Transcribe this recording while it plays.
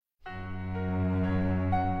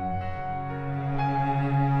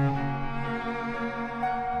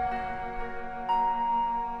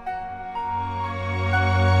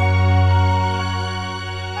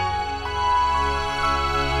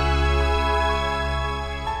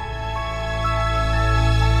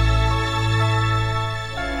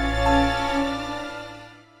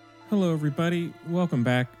everybody. Welcome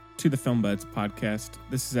back to the Film Buds podcast.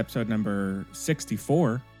 This is episode number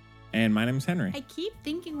 64, and my name is Henry. I keep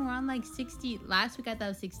thinking we're on like 60. Last week I thought it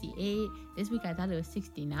was 68. This week I thought it was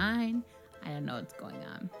 69. I don't know what's going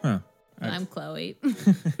on. Huh. I'm Chloe.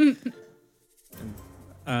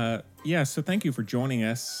 So thank you for joining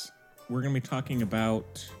us. We're going to be talking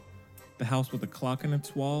about The House with a Clock in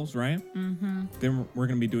Its Walls, right? Mm-hmm. Then we're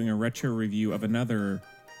going to be doing a retro review of another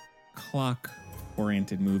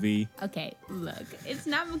clock-oriented movie. Okay, look. It's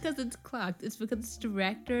not because it's clocked. It's because it's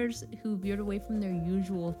directors who veered away from their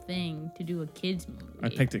usual thing to do a kids movie. I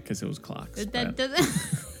picked it because it was clocks. That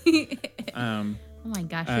doesn't... oh my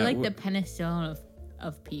gosh, you're like the penicillin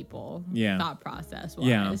of people. Yeah. Thought process-wise.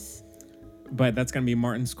 Yeah. But that's going to be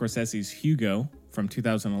Martin Scorsese's Hugo from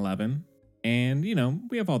 2011. And, you know,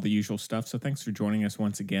 we have all the usual stuff. So thanks for joining us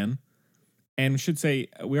once again. And we should say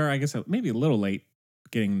we are, I guess, maybe a little late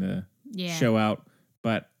getting the show out.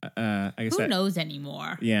 But I guess who knows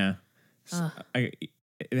anymore? Yeah. So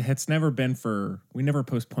it's never been we never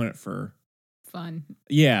postpone it for fun.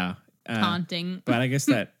 Yeah. Taunting. But I guess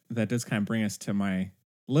that does kind of bring us to my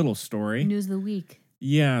little story. News of the week.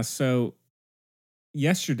 Yeah. So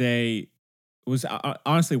yesterday was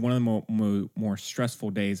honestly one of the more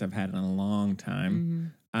stressful days I've had in a long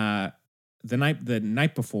time. Mm-hmm. The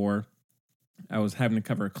night before, I was having to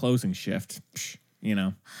cover a closing shift, you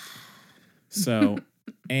know. So,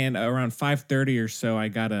 and around 5:30 or so, I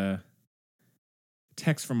got a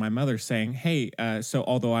text from my mother saying, "Hey, so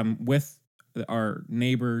although I'm with our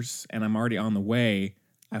neighbors and I'm already on the way,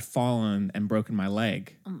 I've fallen and broken my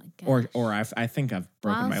leg." Oh my gosh. Or I think I've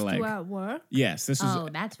broken my leg. Whilst you were at work? Yes, this was. Oh,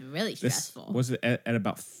 that's really stressful. This was at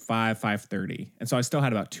about 5:30, and so I still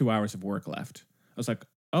had about 2 hours of work left. I was like,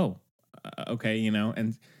 "Oh, okay," you know,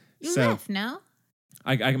 and you so left now.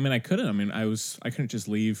 I mean, I couldn't. I mean, I couldn't just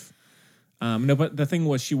leave. No, but the thing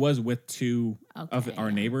was, she was with two of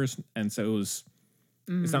our neighbors, and so it was.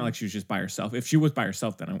 It's not like she was just by herself. If she was by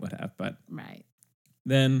herself, then I would have. But right.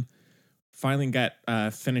 Then finally got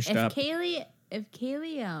finished up. If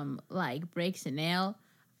Kaylee like breaks a nail,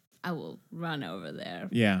 I will run over there.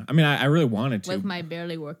 Yeah, I mean, I really wanted to with my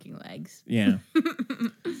barely working legs. Yeah.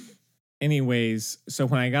 Anyways, so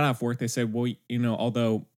when I got off work, they said, "Well, you know,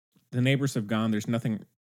 although the neighbors have gone, there's nothing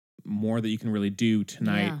more that you can really do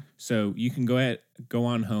tonight. Yeah. So you can go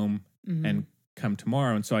on home and come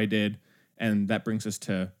tomorrow." And so I did. And that brings us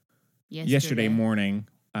to yesterday morning,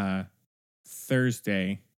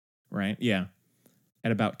 Thursday, right? Yeah.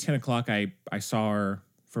 At about 10 o'clock, I saw her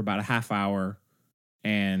for about a half hour,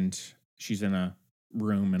 and she's in a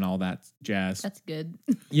room and all that jazz. That's good.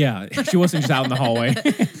 Yeah. She wasn't just out in the hallway,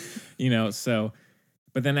 you know, so.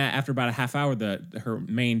 But then after about a half hour, her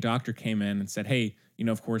main doctor came in and said, "Hey, you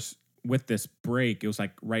know, of course, with this break, it was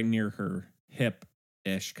like right near her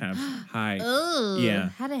hip-ish, kind of high." Oh, yeah.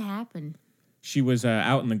 How'd it happen? She was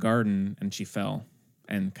out in the garden and she fell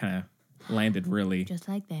and kind of landed really just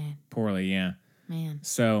like that poorly. Yeah, man.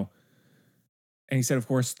 So, and he said, of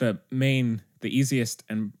course, the easiest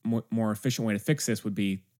and more efficient way to fix this would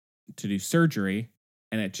be to do surgery.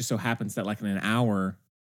 And it just so happens that like in an hour,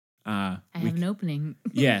 I have an opening.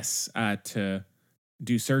 Yes, to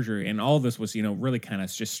do surgery. And all of this was, you know, really kind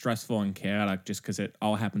of just stressful and chaotic just because it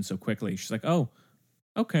all happened so quickly. She's like, "Oh,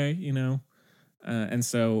 okay," you know. And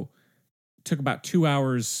so took about 2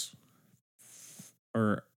 hours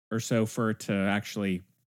or so for it to actually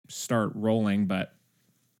start rolling, but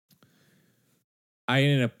I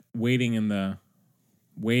ended up waiting in the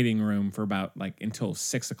waiting room for about like until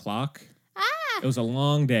 6 o'clock. It was a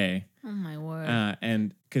long day. Oh my word.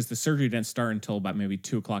 And because the surgery didn't start until about maybe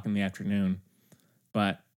 2 o'clock in the afternoon,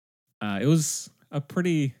 but it was a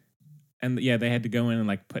pretty, and yeah, they had to go in and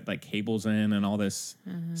like put like cables in and all this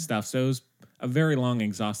stuff. So it was a very long,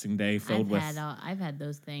 exhausting day filled I've had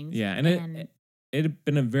those things. Yeah, and it had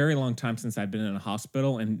been a very long time since I'd been in a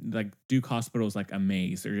hospital, and like Duke Hospital is like a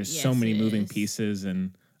maze. There's just so many moving pieces,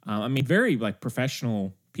 and I mean, very like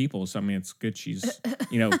professional people. So I mean, it's good she's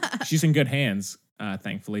you know she's in good hands,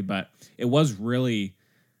 thankfully. But it was really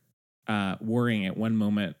worrying at one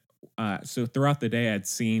moment. So throughout the day, I'd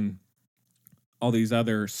seen all these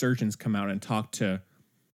other surgeons come out and talk to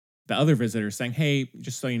the other visitors saying, "Hey,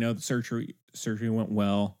 just so you know, the surgery went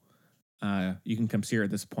well. You can come see her at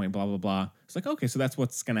this point, blah, blah, blah." It's like, okay, so that's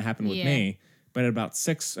what's going to happen with me. But at about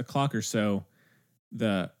 6 o'clock or so,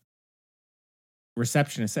 the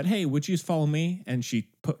receptionist said, "Hey, would you just follow me?" And she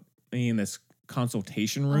put me in this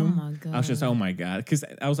consultation room. Oh my God. I was just, oh my God. Because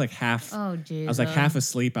I was like half, I was like half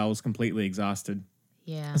asleep. I was completely exhausted.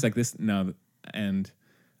 Yeah. I was like no. And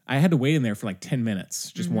I had to wait in there for like 10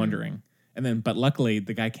 minutes, just wondering. And then, but luckily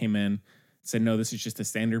the guy came in said, no, this is just a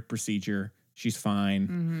standard procedure. She's fine.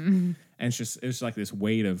 Mm-hmm. And it was like this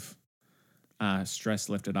weight of stress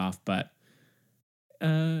lifted off. But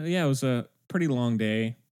yeah, it was a pretty long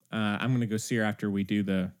day. I'm going to go see her after we do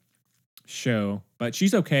the show, but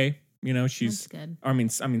she's okay. You know, she's That's good. I mean,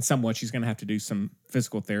 somewhat. She's going to have to do some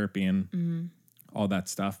physical therapy and all that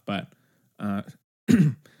stuff. But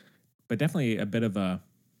but definitely a bit of a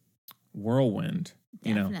whirlwind.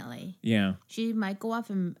 Definitely. You know? Yeah. She might go off,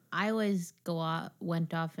 and I always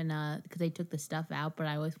went off and because they took the stuff out, but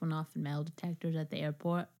I always went off in metal detectors at the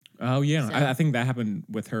airport. Oh yeah, So, I think that happened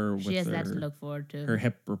with her. She has that to look forward to. Her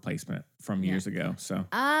hip replacement from years ago. So.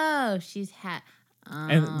 Oh, she's had.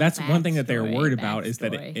 And that's one thing that they were worried about is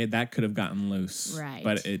that that could have gotten loose, right?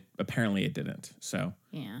 But apparently it didn't. So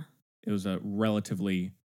yeah, it was a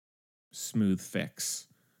relatively smooth fix.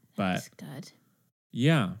 But that's good.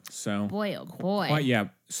 Yeah, so boy, oh boy,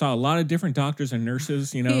 saw a lot of different doctors and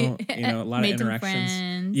nurses. You know, a lot of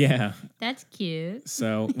interactions. Yeah, that's cute.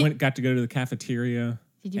 So got to go to the cafeteria.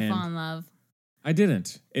 Did you fall in love? I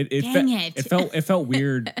didn't. It felt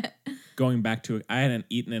weird going back to it. I hadn't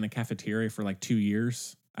eaten in a cafeteria for like 2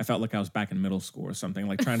 years. I felt like I was back in middle school or something,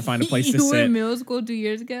 like trying to find a place to sit. You were in middle school 2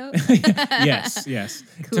 years ago? Yes.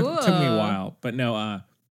 Cool. Took me a while, but no.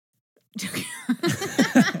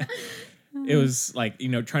 It was like,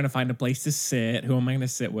 trying to find a place to sit. Who am I going to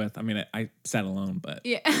sit with? I mean, I sat alone, but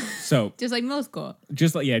yeah. So just like middle school.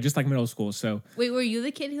 Just like middle school. So wait, were you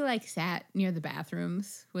the kid who like sat near the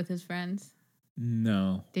bathrooms with his friends?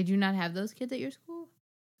 No. Did you not have those kids at your school?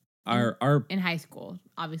 In high school,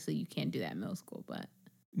 obviously you can't do that in middle school, but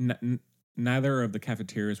neither of the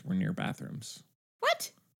cafeterias were near bathrooms.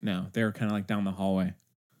 What? No, they were kind of like down the hallway.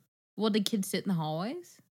 Well, did kids sit in the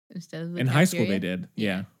hallways instead of the in cafeteria? high school? They did,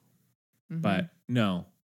 yeah. Mm-hmm. But no.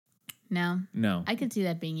 I could see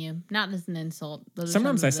that being you. Not as an insult.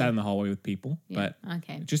 Sometimes I sat in the hallway with people, but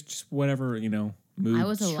okay, just whatever mood. I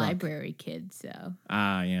was a library kid, so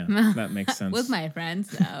yeah, that makes sense. With my friends,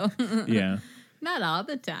 though. Yeah. Not all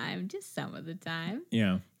the time, just some of the time.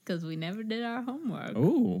 Yeah. Because we never did our homework.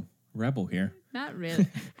 Ooh, rebel here. Not really.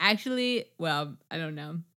 Actually, well, I don't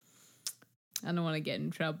know. I don't want to get in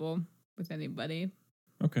trouble with anybody.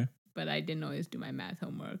 Okay. But I didn't always do my math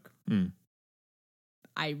homework. Mm.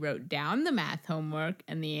 I wrote down the math homework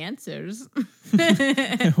and the answers.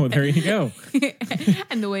 Well, there you go.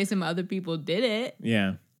 And the way some other people did it.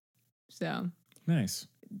 Yeah. So. Nice.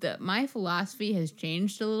 My philosophy has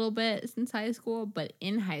changed a little bit since high school, but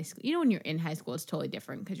in high school, when you're in high school, it's totally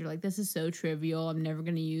different because you're like, this is so trivial. I'm never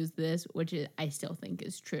going to use this, which I still think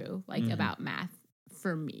is true, like about math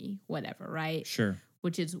for me, whatever, right? Sure.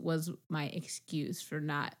 Which was my excuse for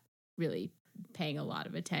not really paying a lot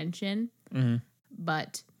of attention. Mm-hmm.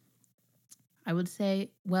 But I would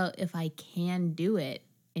say, well, if I can do it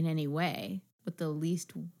in any way with the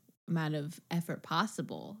least amount of effort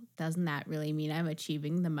possible, doesn't that really mean I'm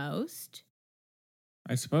achieving the most?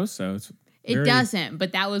 I suppose so. It doesn't,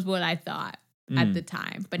 but that was what I thought at the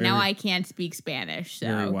time. But now I can't speak Spanish, so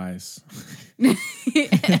very wise.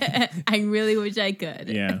 I really wish I could.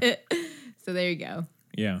 Yeah. So there you go.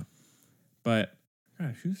 Yeah. But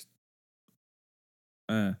gosh,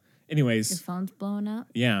 anyways. Your phone's blowing up?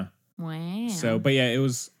 Yeah. Wow. So, but yeah, it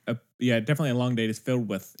was definitely a long day. It's filled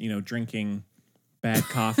with, drinking bad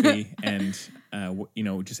coffee and,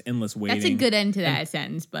 just endless waiting. That's a good end to that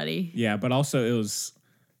sentence, buddy. Yeah, but also it was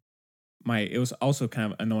also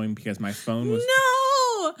kind of annoying because my phone was.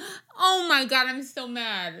 No! Oh my God, I'm so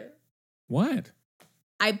mad. What?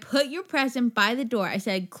 I put your present by the door. I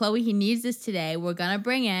said, Chloe, he needs this today. We're going to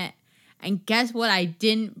bring it. And guess what I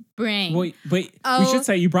didn't bring? Wait, we should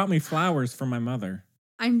say you brought me flowers for my mother.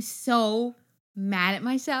 I'm so mad at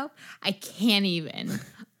myself. I can't even.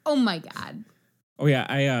 Oh my God. Oh yeah,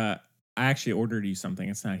 I actually ordered you something.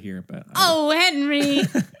 It's not here, but Henry.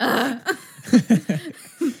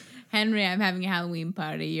 Henry, I'm having a Halloween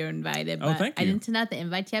party. You're invited. But thank you. I didn't send out the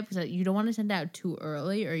invite yet because you don't want to send it out too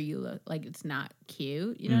early or you look like it's not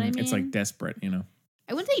cute. You know what I mean? It's like desperate,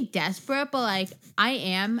 I wouldn't say desperate, but like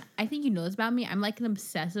I think you know this about me. I'm like an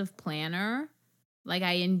obsessive planner. Like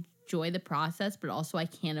I enjoy the process, but also I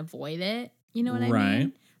can't avoid it. You know what I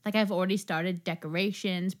mean? Like I've already started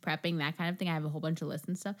decorations, prepping, that kind of thing. I have a whole bunch of lists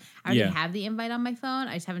and stuff. I already have the invite on my phone.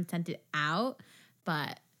 I just haven't sent it out,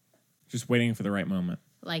 but just waiting for the right moment.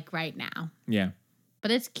 Like right now. Yeah.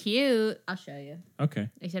 But it's cute. I'll show you. Okay.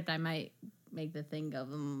 Except I might make the thing go.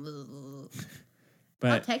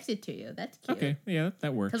 But I'll text it to you. That's cute. Okay. Yeah,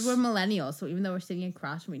 that works. Because we're millennials, so even though we're sitting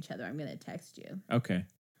across from each other, I'm going to text you. Okay.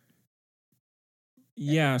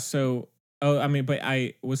 Yeah, so... Oh, I mean, but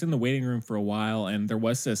I was in the waiting room for a while, and there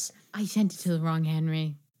was this... I sent it to the wrong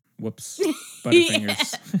Henry. Whoops.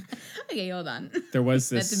 Butterfingers. Okay, hold on. There was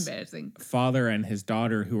That's this embarrassing. father and his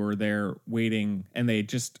daughter who were there waiting, and they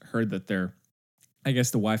just heard that I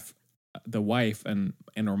guess the wife and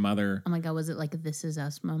her mother. Oh my God, was it like a This Is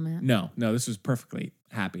Us moment? No, this was perfectly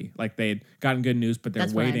happy. Like they had gotten good news, but they're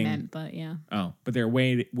That's waiting. What I meant, but yeah. Oh, but they're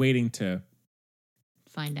waiting to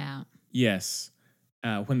find out. Yes,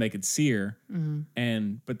 when they could see her,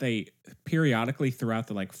 but they periodically throughout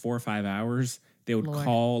the 4 or 5 hours they would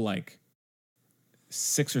call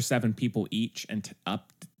 6 or 7 people each and to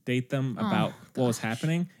update them about what was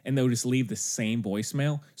happening, and they would just leave the same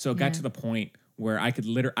voicemail. So it got to the point where I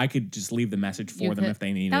could just leave the message for them if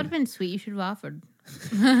they needed. That would have been sweet. You should have offered.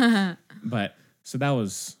 But so that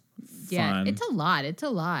was fun. It's a lot. It's a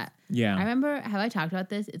lot. Yeah. I remember, have I talked about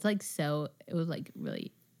this? It's it was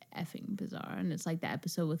really effing bizarre. And it's like the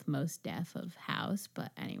episode with most death of House.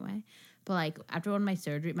 But anyway. But after my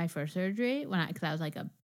first surgery, because I was a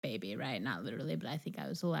baby, right? Not literally, but I think I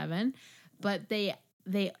was 11. But they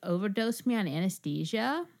overdosed me on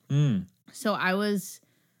anesthesia. So I was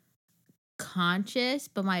conscious,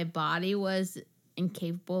 but my body was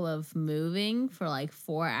incapable of moving for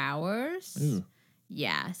 4 hours. Ooh.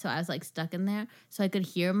 Yeah, so I was stuck in there. So I could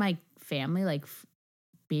hear my family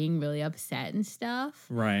being really upset and stuff.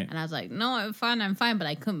 Right. And I was like, no, I'm fine. But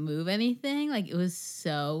I couldn't move anything. It was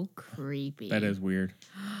so creepy. That is weird.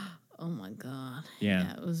 Oh my God.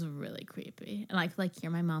 Yeah. It was really creepy. And I could hear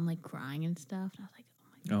my mom crying and stuff. And I was like,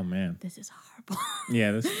 oh man, this is horrible.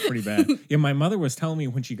 Yeah, this is pretty bad. Yeah, my mother was telling me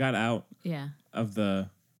when she got out of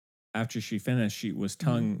after she finished, she was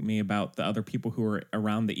telling me about the other people who were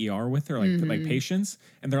around the ER with her, like patients,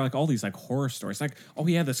 and they're all these horror stories. Oh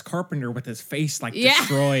yeah, this carpenter with his face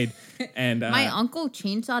destroyed, and my uncle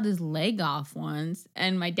chainsawed his leg off once,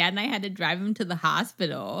 and my dad and I had to drive him to the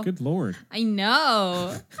hospital. Good Lord. I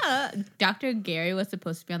know. Dr. Gary was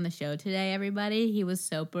supposed to be on the show today, everybody. He was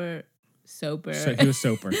sober. So he was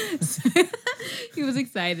sober. He was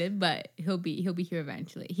excited, but he'll be here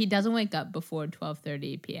eventually. He doesn't wake up before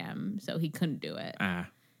 12:30 p.m., so he couldn't do it.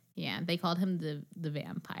 Yeah, they called him the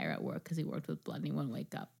vampire at work because he worked with blood and he wouldn't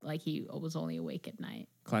wake up. He was only awake at night.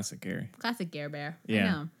 Classic Gary. Classic Gare Bear. Yeah.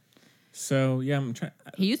 I know. So yeah, I'm trying.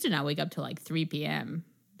 He used to not wake up till 3 p.m.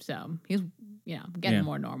 So he's getting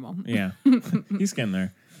more normal. Yeah, he's getting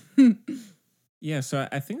there. Yeah, so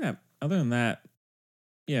I think that other than that,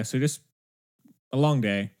 yeah, so just a long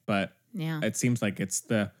day, but it seems like it's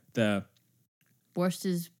the worst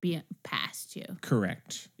is being past you.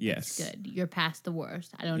 Correct. Yes. That's good. You're past the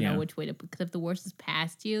worst. I don't know which way to put, because if the worst is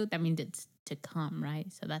past you, that means it's to come,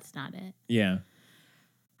 right? So that's not it. Yeah.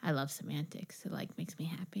 I love semantics. It makes me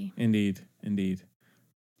happy. Indeed.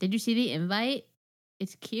 Did you see the invite?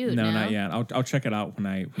 It's cute. No, not yet. I'll check it out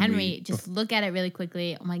when just look at it really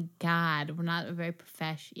quickly. Oh my God, we're not very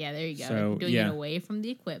professional. Yeah, there you go. So, doing it away from the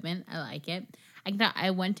equipment. I like it. I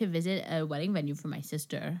went to visit a wedding venue for my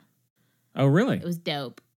sister. Oh, really? It was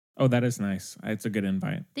dope. Oh, that is nice. It's a good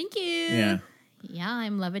invite. Thank you. Yeah. Yeah,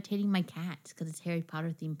 I'm levitating my cats because it's Harry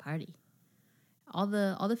Potter themed party. All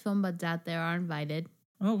the film buds out there are invited.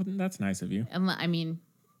 Oh, that's nice of you. I mean,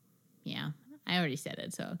 yeah, I already said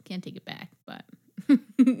it, so can't take it back. But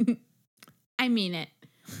I mean it.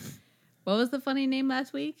 What was the funny name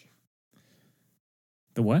last week?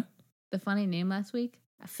 The what? The funny name last week?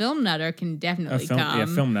 A film nutter can definitely come. Yeah,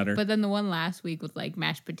 film nutter. But then the one last week was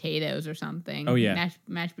mashed potatoes or something. Oh, yeah.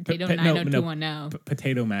 Mashed potato 90210.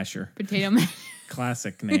 Potato masher. Potato masher.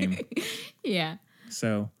 Classic name. Yeah.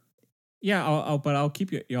 So, yeah, I'll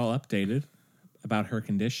keep y'all updated about her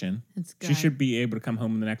condition. That's good. She should be able to come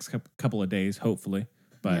home in the next couple of days, hopefully,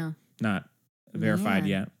 but not verified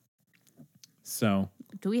yet. So,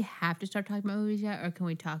 do we have to start talking about movies yet, or can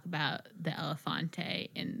we talk about the Elefante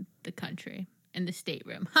in the country, in the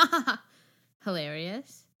stateroom?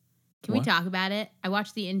 Hilarious. Can we talk about it? I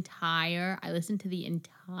listened to the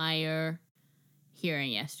entire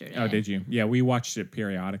hearing yesterday. Oh, did you? Yeah, we watched it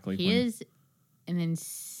periodically. He is an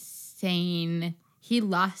insane... He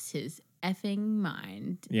lost his effing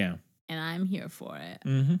mind. Yeah. And I'm here for it.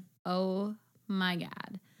 Mm-hmm. Oh, my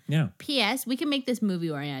God. Yeah. P.S. We can make this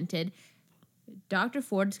movie-oriented. Dr.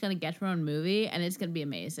 Ford's going to get her own movie, and it's going to be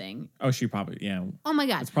amazing. Oh, she probably, yeah. Oh, my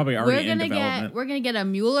God. It's probably already in development. We're going to get a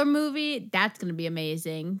Mueller movie. That's going to be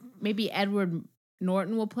amazing. Maybe Edward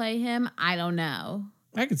Norton will play him. I don't know.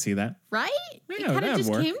 I could see that. Right? Yeah, it kind of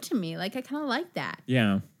just came to me. I kind of like that.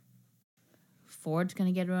 Yeah. Ford's going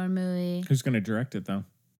to get her own movie. Who's going to direct it, though?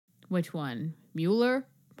 Which one? Mueller?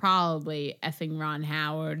 Probably effing Ron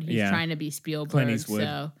Howard. He's trying to be Spielberg. Clint Eastwood.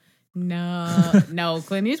 So... No,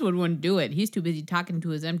 Clint Eastwood wouldn't do it. He's too busy talking to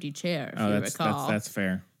his empty chair. If you recall. That's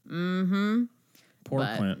fair. Mm-hmm. Poor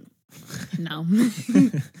Clint. No.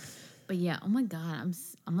 But yeah, oh my God,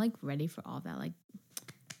 I'm like ready for all that. Like,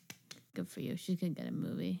 good for you. She's gonna get a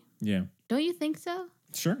movie. Yeah. Don't you think so?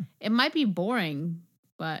 Sure. It might be boring,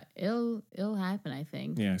 but it'll happen, I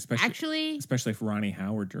think. Yeah, especially if Ronnie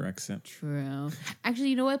Howard directs it. True. Actually,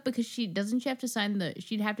 you know what? Because she'd have to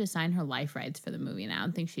sign her life rights for the movie, and I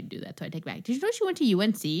don't think she'd do that, so I take it back. Did you know she went to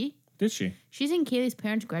UNC? Did she? She's in Kaylee's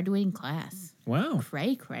parents' graduating class. Wow.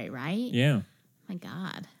 Cray, right? Yeah. My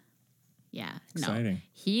God. Yeah. Exciting.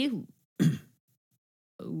 No.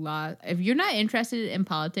 If you're not interested in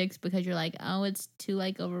politics because you're like, oh, it's too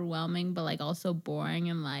like overwhelming, but like also boring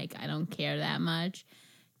and like I don't care that much,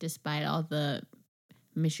 despite all the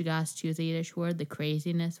Michigas Tuesday-ish word, the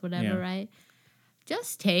craziness, whatever, right?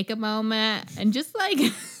 Just take a moment and just like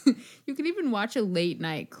you can even watch a late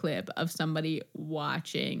night clip of somebody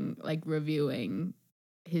watching, like reviewing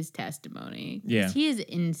his testimony. Yeah. He is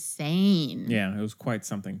insane. Yeah, it was quite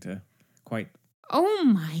something to Oh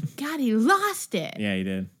my God, he lost it. Yeah, he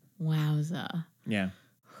did. Wowza. Yeah.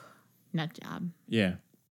 Nut job. Yeah.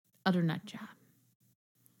 Utter nut job.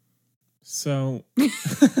 So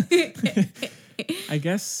I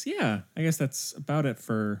guess that's about it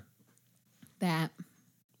for that.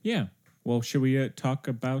 Yeah. Well, should we talk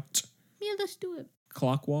about Yeah, let's do it.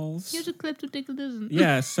 Clock walls? Here's a clip to take a listen.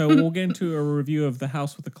 Yeah, so we'll get into a review of The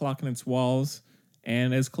House with the Clock in Its Walls.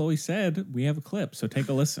 And as Chloe said, we have a clip, so take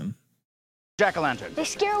a listen. Jack-o'-lantern. They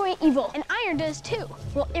scare away evil, and iron does too.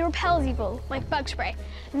 Well, it repels evil, like bug spray.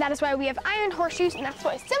 And that is why we have iron horseshoes, and that's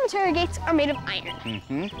why cemetery gates are made of iron.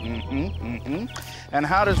 And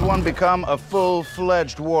how does one become a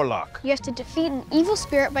full-fledged warlock? You have to defeat an evil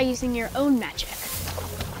spirit by using your own magic.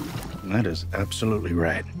 That is absolutely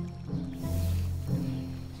right.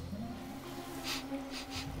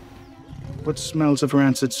 What smells of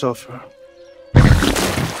rancid sulfur?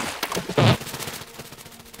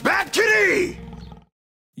 Bad kitty!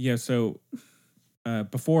 Yeah, so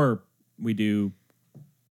before we do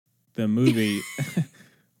the movie,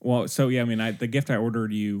 the gift I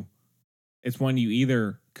ordered you, it's one you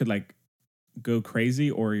either could like go crazy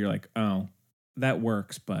or you're like, oh, that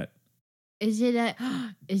works, but is it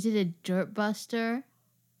a dirt buster?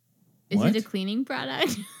 Is What? it a cleaning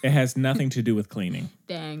product? It has nothing to do with cleaning.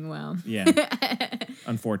 Dang, well. Yeah.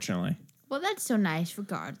 Unfortunately. Well, that's so nice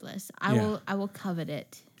regardless. I will covet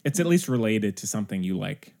it. It's at least related to something you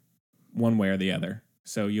like, one way or the other.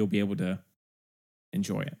 So you'll be able to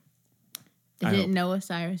enjoy it. Is it Noah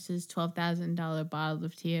Cyrus's $12,000 bottle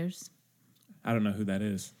of tears? I don't know who that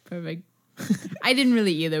is. Perfect. I didn't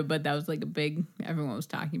really either, but that was like everyone was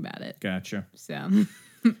talking about it. Gotcha. So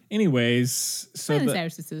anyways, so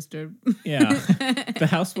Cyrus's sister. Yeah. The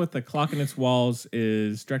House with the Clock in Its Walls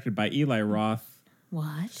is directed by Eli Roth.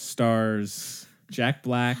 What? Stars Jack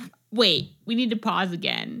Black. Wait, we need to pause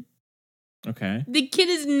again. Okay. The kid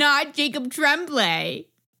is not Jacob Tremblay.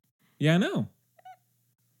 Yeah, I know.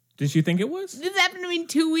 Did you think it was? This happened to me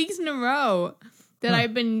 2 weeks in a row that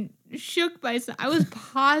I've been shook by. I was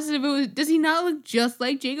positive it was. Does he not look just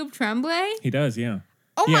like Jacob Tremblay? He does, yeah.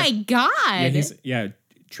 Oh my God. Yeah,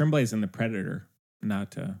 Tremblay's in The Predator,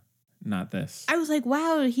 not this. I was like,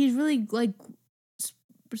 wow, he's really like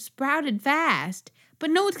sprouted fast. But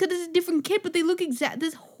no, it's because it's a different kid, but they look exact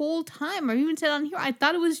this whole time. I even said on here, I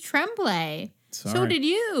thought it was Tremblay. Sorry. So did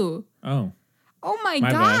you. Oh. Oh my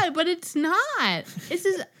My God, bad. but it's not. This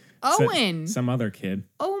is Owen. Some other kid.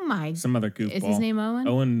 Oh my. Some other goofball. Is his name Owen?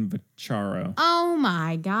 Owen Vacharo. Oh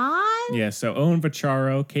my God. Yeah, so Owen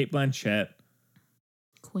Vacharo, Cate Blanchett.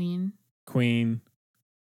 Queen.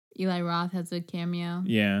 Eli Roth has a cameo.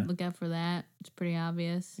 Yeah. Look out for that. It's pretty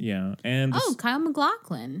obvious. Yeah. And Kyle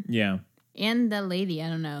MacLachlan. Yeah. And that lady, I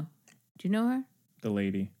don't know. Do you know her? The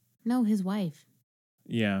lady. No, his wife.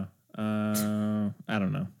 Yeah. I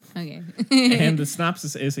don't know. Okay. And the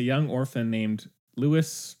synopsis is a young orphan named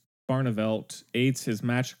Louis Barnevelt aids his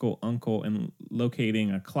magical uncle in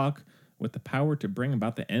locating a clock with the power to bring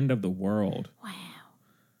about the end of the world. Wow.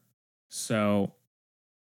 So,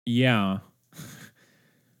 yeah.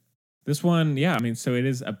 This one, yeah, I mean, so it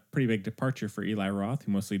is a pretty big departure for Eli Roth,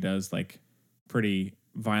 who mostly does like pretty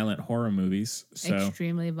violent horror movies. So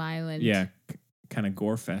extremely violent. Yeah, kind of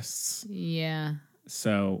gore fests. Yeah.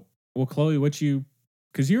 So, well, Chloe,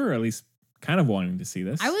 because you were at least kind of wanting to see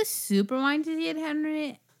this. I was super wanting to see it,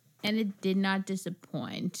 Henry, and it did not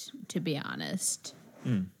disappoint, to be honest.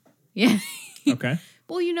 Yeah. Okay.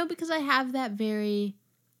 Well, because I have that very,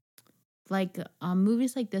 like,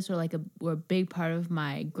 movies like this were a big part of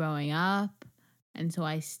my growing up, and so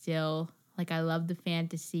I still, like, I love the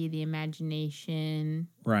fantasy, the imagination.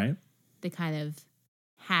 Right. The kind of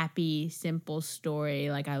happy, simple story.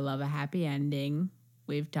 Like, I love a happy ending.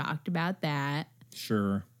 We've talked about that.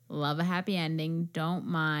 Sure. Love a happy ending. Don't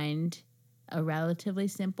mind a relatively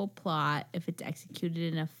simple plot if it's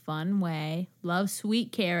executed in a fun way. Love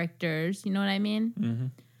sweet characters. You know what I mean? Mm-hmm.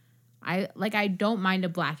 I don't mind a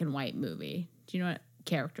black and white movie. Do you know what?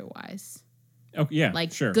 Character-wise. Oh, yeah,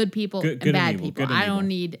 Like, sure. good people and bad people. I don't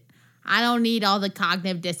need all the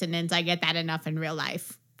cognitive dissonance. I get that enough in real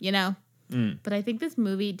life, you know? But I think this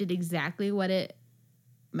movie did exactly what it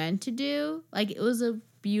meant to do. Like, it was a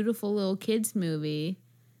beautiful little kids movie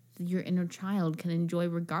that your inner child can enjoy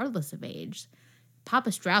regardless of age.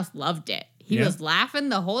 Papa Strauss loved it. He was laughing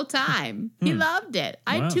the whole time. He loved it.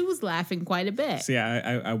 Wow. I, too, was laughing quite a bit. See,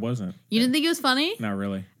 I wasn't. You didn't think it was funny? Not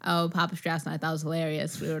really. Oh, Papa Strauss and I thought it was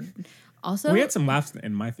hilarious. We had some laughs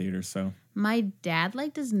in my theater, so. My dad,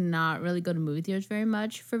 does not really go to movie theaters very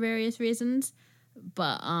much for various reasons.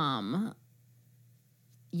 But,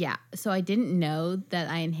 yeah. So I didn't know that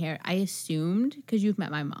I assumed, because you've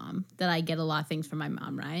met my mom, that I get a lot of things from my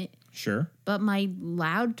mom, right? Sure. But my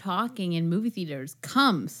loud talking in movie theaters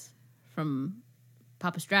comes from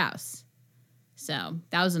Papa Strauss. So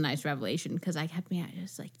that was a nice revelation, because I kept me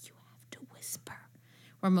just like, you have to whisper.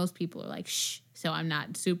 Where most people are like, shh. So I'm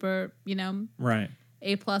not super, right.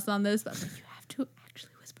 A+ on this, but I'm like, you have to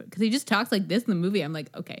actually whisper. Because he just talks like this in the movie. I'm like,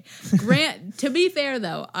 okay. To be fair,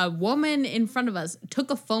 though, a woman in front of us took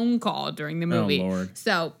a phone call during the movie. Oh, Lord.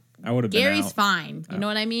 So I would have been Gary's out. fine. You know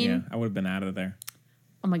what I mean? Yeah, I would have been out of there.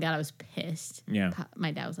 Oh, my God, I was pissed. Yeah.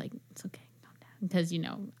 My dad was like, it's okay, calm down. Because,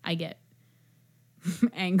 I get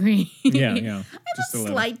angry. Yeah. I have Just a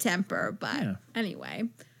little. slight temper, but Yeah. anyway.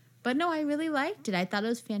 But no, I really liked it. I thought it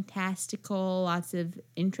was fantastical. Lots of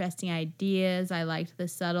interesting ideas. I liked the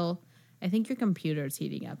subtle. I think your computer's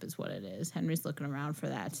heating up is what it is. Henry's looking around for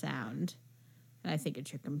that sound. And I think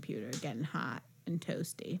it's your computer getting hot and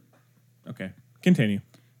toasty. Okay. Continue.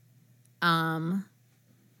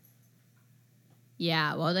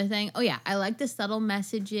 Yeah, what was I saying? Oh, yeah, I like the subtle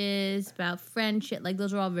messages about friendship. Like,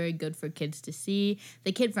 those are all very good for kids to see.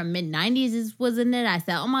 The kid from mid-90s was in it. I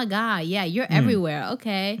thought, oh, my God, yeah, you're everywhere.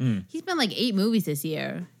 Okay. He's been 8 movies this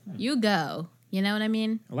year. You go. You know what I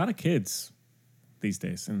mean? A lot of kids these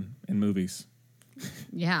days in movies.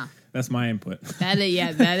 Yeah. That's my input. That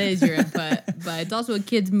is your input. But it's also a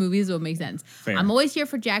kid's movie, so it makes sense. Fair. I'm always here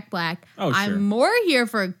for Jack Black. Oh, sure. I'm more here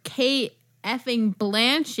for Kate effing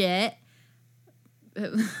Blanchett.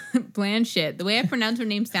 Blanchett. The way I pronounce her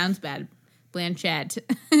name sounds bad. Blanchett.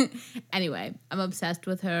 Anyway, I'm obsessed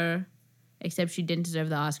with her. Except she didn't deserve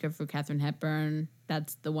the Oscar for Katharine Hepburn.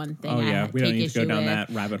 That's the one thing. We don't need to go down that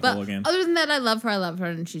rabbit hole again. Other than that, I love her,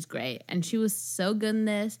 and she's great. And she was so good in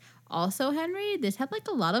this. Also, Henry, this had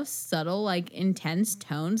a lot of subtle, intense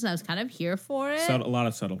tones, and I was kind of here for it. A lot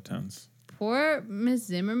of subtle tones. Poor Miss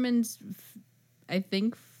Zimmerman's, I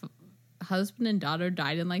think, husband and daughter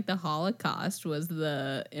died in the Holocaust was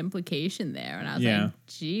the implication there, and I was like,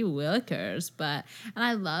 gee willikers. And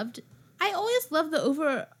I always loved the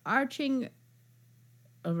overarching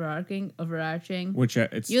Which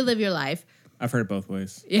it's you live your life. I've heard it both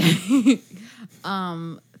ways. Yeah.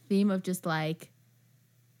 Theme of just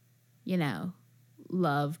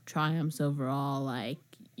love triumphs overall.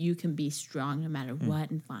 You can be strong no matter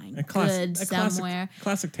what and find good somewhere.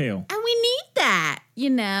 Classic tale. And we need that,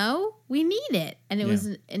 We need it. And it was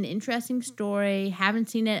an interesting story. Haven't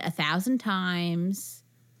seen it 1,000 times,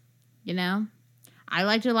 I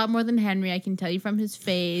liked it a lot more than Henry. I can tell you from his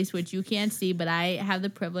face, which you can't see, but I have the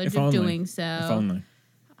privilege of doing so. If only.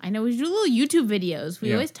 I know. We should do little YouTube videos.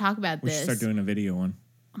 We always talk about this. We should start doing a video one.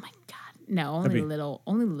 Oh, my God. No,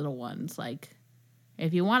 only little ones.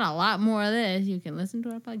 If you want a lot more of this, you can listen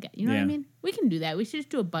to our podcast. You know what I mean? We can do that. We should just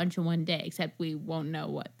do a bunch in one day, except we won't know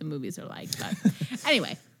what the movies are like. But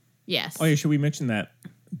anyway, yes. Oh, yeah. Should we mention that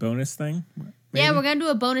bonus thing? Maybe? Yeah, we're going to do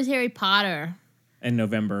a bonus Harry Potter. In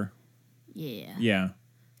November. Yeah. Yeah.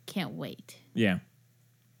 Can't wait. Yeah.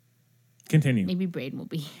 Continue. Maybe Braden will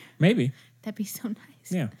be here. Maybe. That'd be so nice.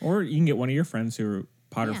 Yeah. Or you can get one of your friends who are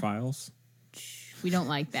Potter files. We don't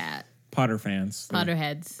like that. Potter fans.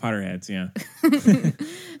 Potterheads. Potterheads, yeah.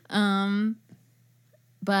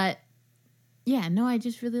 But yeah, no, I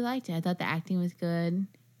just really liked it. I thought the acting was good.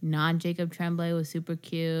 Non-Jacob Tremblay was super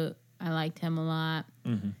cute. I liked him a lot.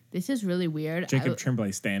 Mm-hmm. This is really weird. Jacob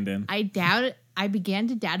Tremblay stand-in. I began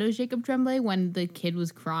to doubt it was Jacob Tremblay when the kid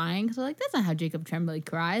was crying. So that's not how Jacob Tremblay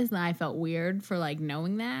cries. And I felt weird for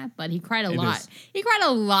knowing that. But he cried a lot. He cried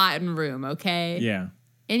a lot in Room, okay? Yeah.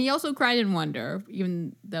 And he also cried in Wonder,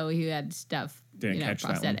 even though he had stuff, Didn't catch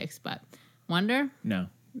prosthetics. But Wonder? No.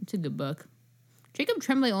 It's a good book. Jacob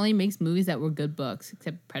Tremblay only makes movies that were good books,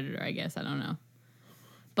 except Predator, I guess. I don't know.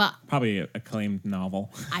 But probably an acclaimed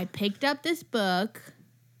novel. I picked up this book,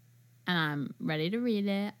 and I'm ready to read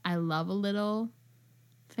it. I love a little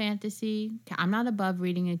fantasy. I'm not above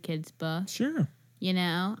reading a kid's book. Sure. You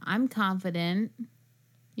know, I'm confident.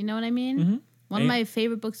 You know what I mean? Mm-hmm. One of my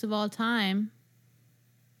favorite books of all time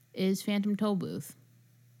is Phantom Tollbooth.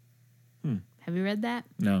 Have you read that?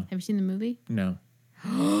 No. Have you seen the movie? No.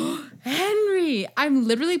 Henry! I'm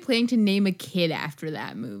literally planning to name a kid after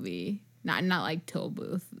that movie. Not like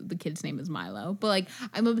Tollbooth. The kid's name is Milo. But like,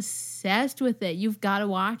 I'm obsessed with it. You've got to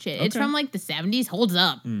watch it. Okay. It's from like the 70s. Holds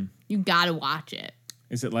up. You got to watch it.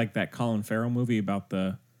 Is it like that Colin Farrell movie about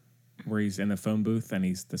where he's in the phone booth and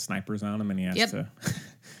the sniper's on him and he has to...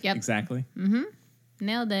 Yep. Exactly. Mm-hmm.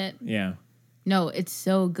 Nailed it. Yeah. No, it's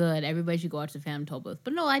so good. Everybody should go watch the Phantom Tollbooth.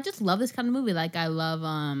 But no, I just love this kind of movie. Like, I love,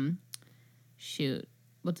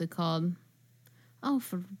 what's it called? Oh,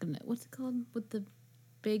 for goodness, what's it called? With the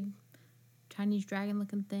big Chinese dragon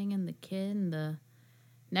looking thing and the kid and the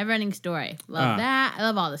Never-Ending Story. Love that. I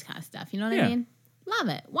love all this kind of stuff. You know what I mean? Love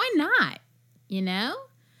it. Why not? You know?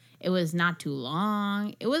 It was not too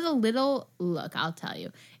long. It was a little, look, I'll tell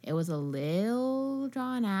you, it was a little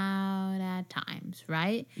drawn out at times,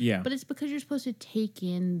 right? Yeah. But it's because you're supposed to take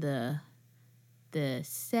in the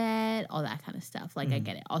set, all that kind of stuff. Like, I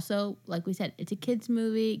get it. Also, like we said, it's a kid's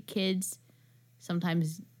movie. Kids,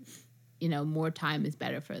 sometimes, you know, more time is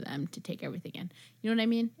better for them to take everything in. You know what I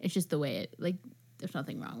mean? It's just the way it, like, there's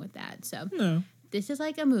nothing wrong with that. So, no. This is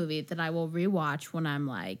like a movie that I will rewatch when I'm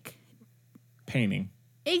like... Painting.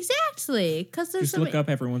 Exactly, because there's just look up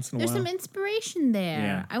every once in a while. There's some inspiration there.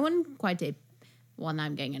 Yeah. I wouldn't quite say. Well, now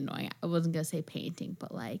I'm getting annoying. I wasn't gonna say painting,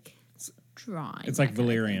 but like drawing. It's like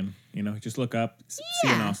Valerian. You know, just look up, see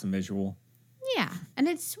an awesome visual. Yeah, and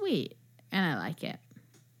it's sweet, and I like it.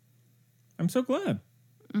 I'm so glad.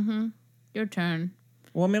 Mm-hmm. Your turn.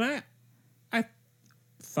 Well, I mean, I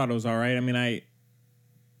thought it was all right. I mean,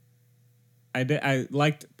 I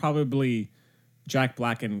liked probably Jack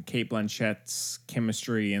Black and Cate Blanchett's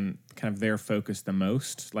chemistry and kind of their focus the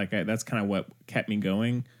most. Like, that's kind of what kept me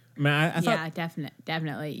going. I mean, I thought... Yeah,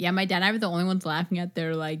 definitely. Yeah, my dad and I were the only ones laughing at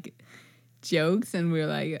their, like, jokes, and we were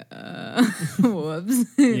like, whoops.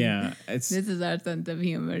 Yeah. This is our sense of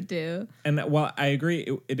humor, too. And, while I agree,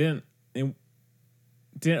 it didn't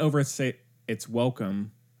overstate its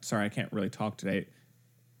welcome. Sorry, I can't really talk today.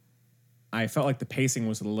 I felt like the pacing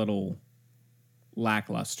was a little...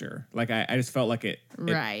 lackluster. Like I just felt like it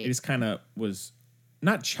just kind of was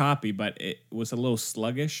not choppy, but it was a little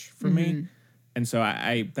sluggish for me. And so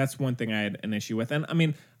I that's one thing I had an issue with. And I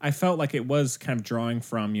mean, I felt like it was kind of drawing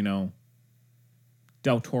from, you know,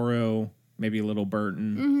 Del Toro, maybe a little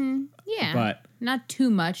Burton. Yeah. But not too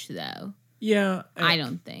much though. Yeah. I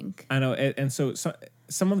don't think. I know. And so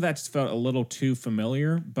some of that just felt a little too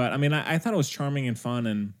familiar, but I mean, I thought it was charming and fun,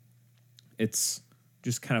 and it's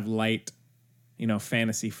just kind of light, you know,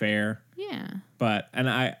 fantasy fare. Yeah. But, and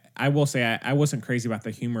I will say I wasn't crazy about the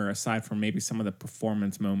humor aside from maybe some of the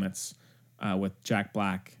performance moments with Jack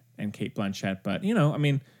Black and Cate Blanchett. But, you know, I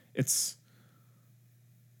mean, it's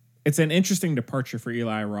an interesting departure for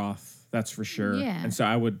Eli Roth, that's for sure. Yeah. And so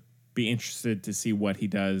I would be interested to see what he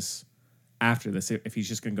does after this, if he's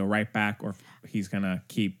just going to go right back or if he's going to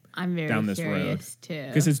keep down this road. Too.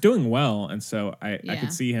 Because it's doing well, and so I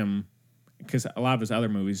could see him... Because a lot of his other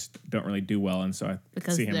movies don't really do well, and so I see him.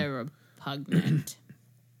 Because they're repugnant.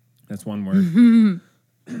 That's one word.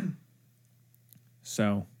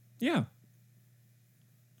 So, yeah.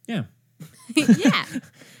 Yeah. Yeah.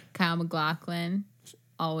 Kyle MacLachlan,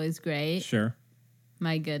 always great. Sure.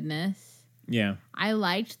 My goodness. Yeah. I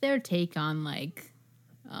liked their take on, like,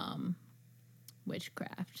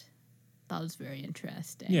 witchcraft. That was very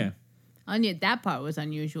interesting. Yeah. That part was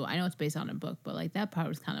unusual. I know it's based on a book, but like that part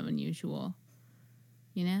was kind of unusual.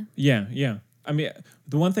 You know? Yeah, yeah. I mean,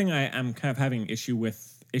 the one thing I'm kind of having issues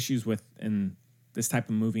with in this type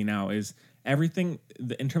of movie now is everything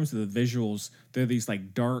in terms of the visuals. They're these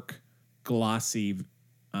like dark, glossy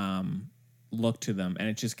look to them, and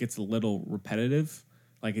it just gets a little repetitive.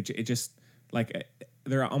 Like it just like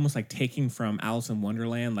they're almost like taking from Alice in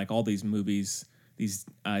Wonderland, like all these movies. These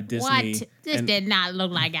Disney. What? This did not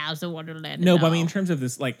look like Alice in Wonderland. No, but I mean, in terms of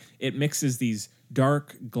this, like, it mixes these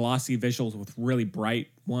dark, glossy visuals with really bright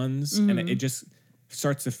ones, and it just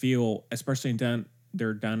starts to feel, especially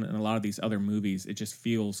they're done in a lot of these other movies, it just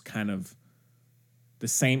feels kind of the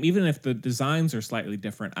same. Even if the designs are slightly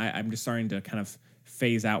different, I'm just starting to kind of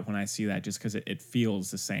phase out when I see that, just because it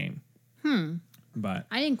feels the same. But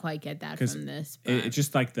I didn't quite get that from this. But it's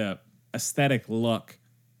just like the aesthetic look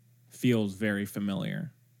feels very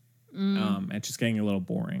familiar. It's just getting a little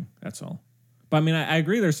boring. That's all. But I mean, I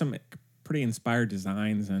agree. There's some pretty inspired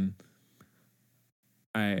designs, and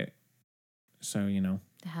the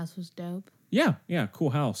house was dope. Yeah,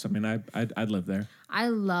 cool house. I mean, I'd live there. I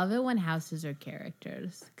love it when houses are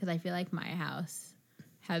characters because I feel like my house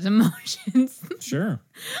has emotions. Sure.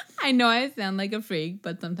 I know I sound like a freak,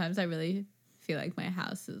 but sometimes I really feel like my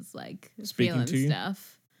house is like Speaking feeling to you?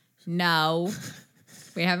 stuff. No,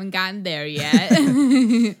 we haven't gotten there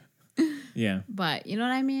yet. Yeah. But you know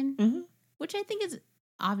what I mean? Mm-hmm. Which I think is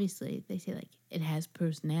obviously they say like it has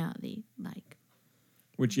personality, like.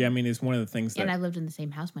 Which I mean is one of the things that. And I've lived in the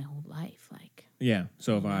same house my whole life, like. Yeah.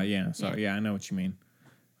 So have I. Yeah. So yeah, I know what you mean.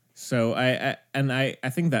 So I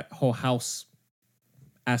think that whole house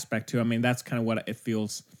aspect too. I mean, that's kind of what it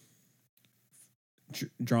feels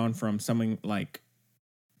drawn from something like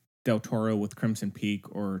Del Toro with Crimson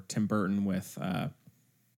Peak or Tim Burton with I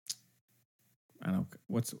don't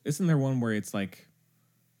know isn't there one where it's like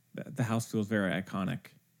the house feels very iconic.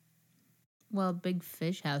 Well, big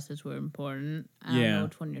fish houses were important. I Yeah. don't know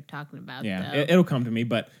which one you're talking about. Yeah, though. it'll come to me,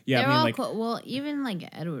 but yeah, They're I mean all like cool. Well, even like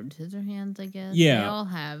Edward Scissorhands, I guess. Yeah. They all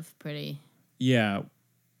have pretty. yeah,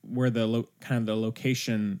 where the kind of the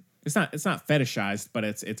location it's not fetishized, but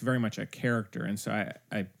it's very much a character, and so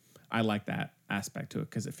I like that aspect to it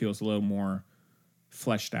because it feels a little more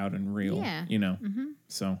fleshed out and real. Yeah. Mm-hmm.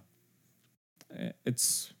 So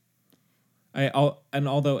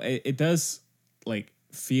although it does like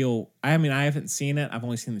feel. I mean, I haven't seen it. I've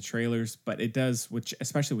only seen the trailers, but it does,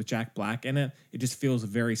 especially with Jack Black in it, it just feels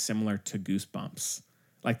very similar to Goosebumps.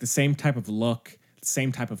 Like the same type of look, the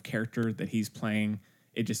same type of character that he's playing.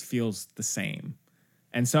 It just feels the same.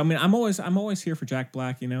 And so, I mean, I'm always here for Jack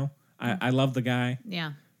Black. I love the guy.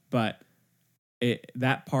 Yeah. But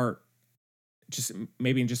that part, just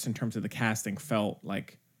maybe just in terms of the casting, felt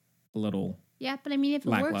like a little. Yeah, but I mean, if it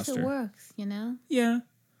works, lackluster. it works. You know. Yeah,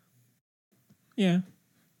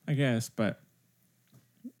 I guess, but.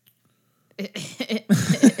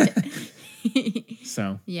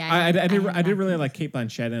 So yeah, I did really like Cate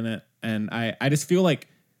Blanchett in it, and I just feel like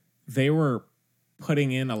they were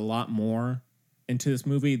putting in a lot more into this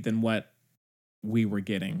movie than what we were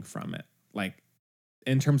getting from it, like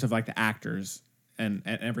in terms of like the actors and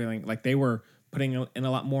everything. Like they were putting in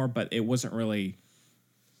a lot more, but it wasn't really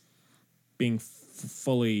being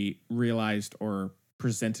fully realized or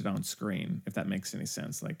presented on screen, if that makes any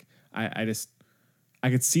sense. Like I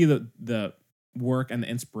could see the work and the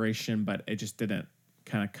inspiration, but it just didn't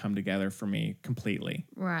kind of come together for me completely.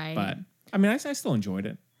 Right. But I mean, I still enjoyed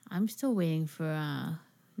it. I'm still waiting for.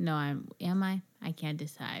 Am I? I can't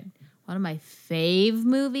decide. One of my fave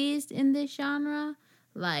movies in this genre,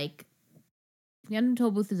 like, Phantom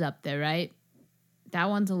Tollbooth is up there, right? That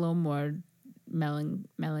one's a little more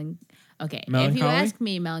Okay, if you ask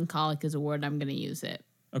me, melancholic is a word, I'm going to use it.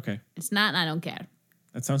 Okay. It's not, and I don't care.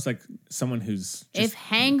 That sounds like someone who's just... If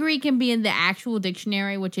hangry can be in the actual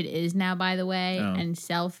dictionary, which it is now, by the way, and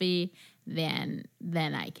selfie, then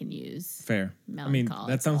I can use fair. I mean,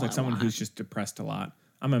 that sounds like someone who's just depressed a lot.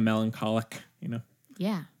 I'm a melancholic,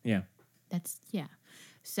 Yeah. Yeah.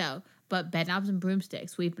 So, but Bedknobs and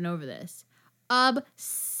Broomsticks, we've been over this.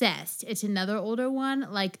 Obsessed. It's another older one.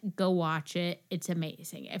 Like, go watch it. It's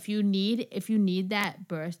amazing. If you need that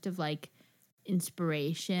burst of like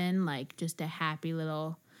inspiration, like just a happy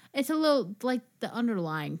little, it's a little like the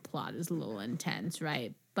underlying plot is a little intense,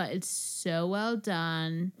 right? But it's so well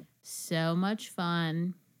done, so much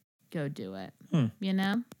fun. Go do it.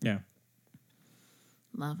 Yeah.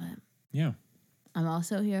 Love it. Yeah. I'm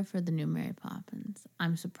also here for the new Mary Poppins.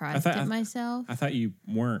 I'm surprised at myself. I thought you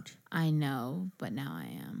weren't. I know, but now I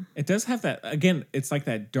am. It does have that, again, it's like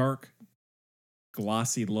that dark,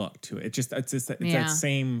 glossy look to it. It's that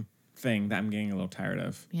same thing that I'm getting a little tired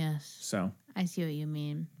of. Yes. So. I see what you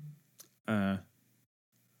mean. Yeah,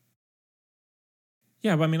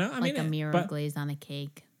 but I mean, like a mirror glazed on a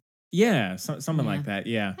cake. Yeah, something like that.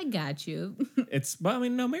 Yeah, I got you. But I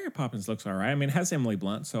mean, no, Mary Poppins looks all right. I mean, it has Emily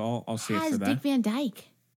Blunt, so I'll see it for that. Dick Van Dyke.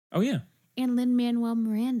 Oh yeah, and Lin-Manuel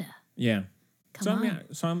Miranda. Yeah. Come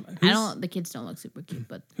on. The kids don't look super cute,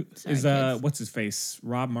 but what's his face?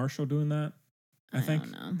 Rob Marshall doing that? I think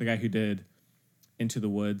don't know. The guy who did Into the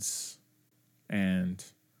Woods and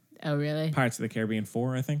oh really? Pirates of the Caribbean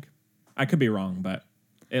 4. I think I could be wrong, but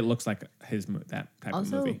it looks like that type of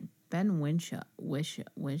movie. Ben Winshaw's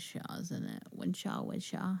in it. Winshaw. I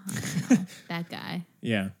don't know. That guy.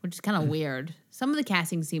 Yeah. Which is kind of weird. Some of the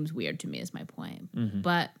casting seems weird to me is my point. Mm-hmm.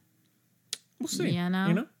 But we'll see.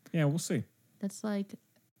 Yeah, we'll see. That's like,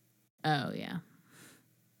 oh yeah.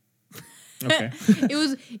 Okay.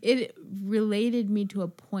 It related me to a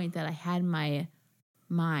point that I had my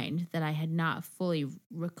mind that I had not fully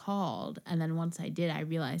recalled. And then once I did, I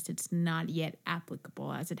realized it's not yet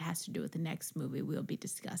applicable as it has to do with the next movie we'll be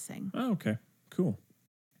discussing. Oh, okay. Cool.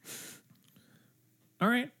 All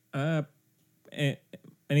right.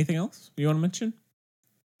 Anything else you want to mention?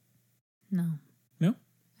 No. No?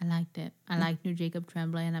 I liked it. I liked New Jacob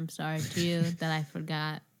Tremblay, and I'm sorry to you that I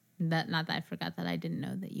forgot. Not that I forgot that I didn't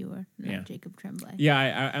know that you were not Jacob Tremblay.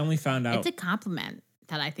 Yeah, I only found out. It's a compliment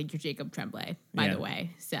that I think you're Jacob Tremblay, by the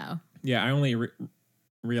way. So yeah, I only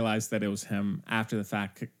realized that it was him after the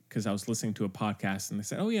fact because I was listening to a podcast and they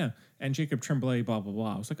said, "Oh yeah, and Jacob Tremblay, blah blah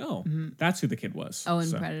blah." I was like, "Oh, that's who the kid was." Oh,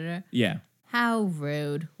 in Predator. Yeah. How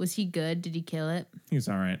rude. Was he good? Did he kill it? He was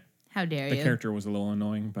all right. How dare you? you? The character was a little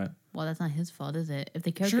annoying, but well, that's not his fault, is it? If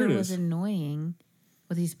the character was annoying,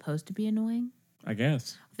 was he supposed to be annoying? I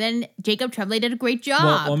guess. Then Jacob Tremblay did a great job.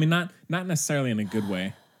 Well, I mean, not necessarily in a good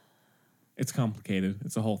way. It's complicated.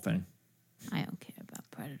 It's a whole thing. I don't care about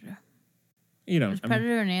Predator. You know, is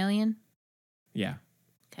Predator an alien? Yeah.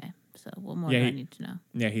 Okay, so what more do I need to know?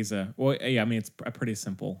 Yeah, he's a I mean, it's a pretty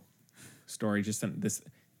simple story. Just this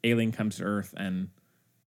alien comes to Earth and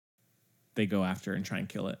they go after and try and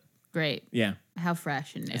kill it. Great. Yeah. How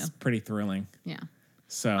fresh and new. It's pretty thrilling. Yeah.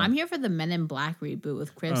 So I'm here for the Men in Black reboot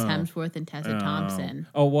with Chris Hemsworth and Tessa Thompson.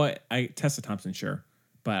 Oh, what? Tessa Thompson, sure,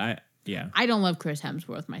 but I don't love Chris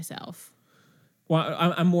Hemsworth myself. Well,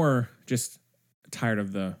 I'm more just tired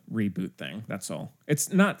of the reboot thing. That's all.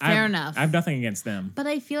 It's not fair enough. I have nothing against them, but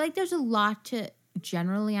I feel like there's a lot to.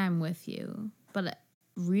 Generally, I'm with you, but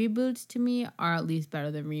reboots to me are at least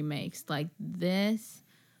better than remakes. Like this.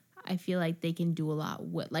 I feel like they can do a lot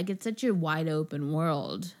with, like, it's such a wide open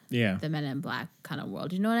world. Yeah. The Men in Black kind of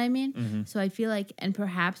world. You know what I mean? Mm-hmm. So I feel like, and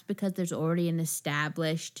perhaps because there's already an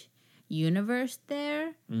established universe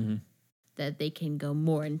there, that they can go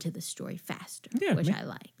more into the story faster, which I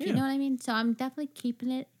like. Yeah. You know what I mean? So I'm definitely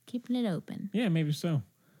keeping it open. Yeah, maybe so.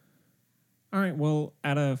 All right. Well,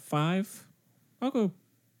 out of 5, I'll go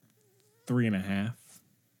 3.5.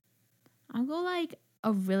 I'll go like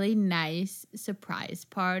a really nice surprise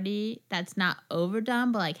party that's not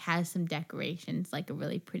overdone, but like has some decorations, like a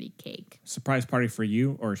really pretty cake. Surprise party for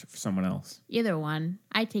you or for someone else? Either one.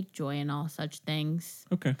 I take joy in all such things.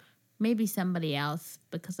 Okay. Maybe somebody else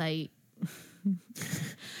because I'm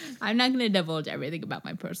not going to divulge everything about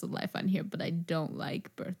my personal life on here, but I don't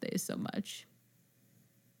like birthdays so much.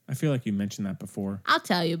 I feel like you mentioned that before. I'll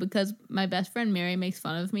tell you because my best friend Mary makes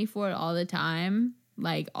fun of me for it all the time.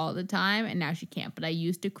 Like all the time, and now she can't. But I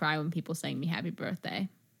used to cry when people sang me happy birthday.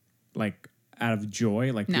 Like out of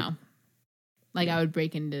joy? Like no. Like I would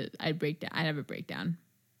I'd have a breakdown.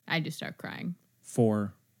 I'd just start crying.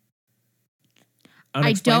 For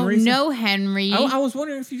I don't reason? know, Henry. I was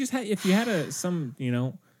wondering if you had some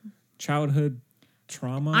childhood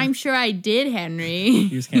trauma. I'm sure I did, Henry. You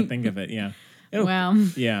just can't think of it, yeah. Well.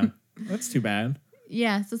 Yeah. That's too bad.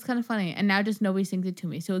 Yeah, so it's kind of funny. And now just nobody sings it to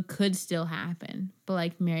me. So it could still happen. But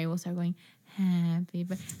like Mary will start going, happy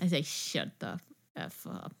birthday. I say, shut the F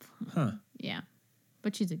up. Huh. Yeah.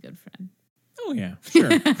 But she's a good friend. Oh, yeah. Sure.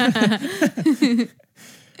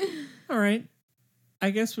 All right.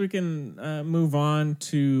 I guess we can move on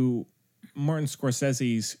to Martin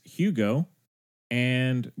Scorsese's Hugo.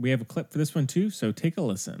 And we have a clip for this one too. So take a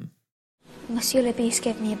listen. Monsieur Lebis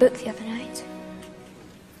gave me a book the other night.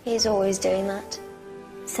 He's always doing that.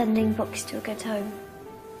 Sending books to a good home.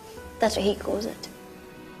 That's what he calls it.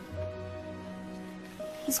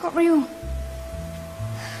 He's got real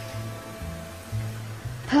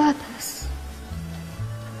purpose.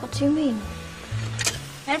 What do you mean?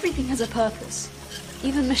 Everything has a purpose.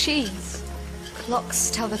 Even machines.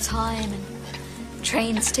 Clocks tell the time and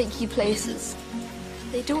trains take you places.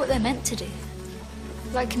 They do what they're meant to do.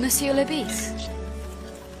 Like Monsieur Lebis.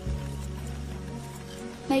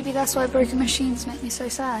 Maybe that's why broken machines make me so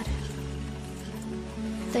sad.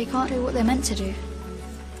 They can't do what they're meant to do.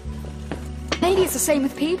 Maybe it's the same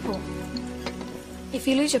with people. If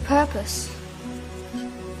you lose your purpose,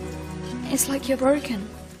 it's like you're broken.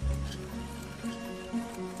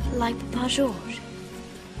 Like Papa George.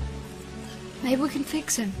 Maybe we can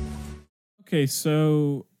fix him. Okay,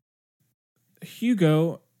 so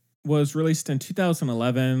Hugo was released in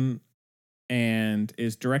 2011 and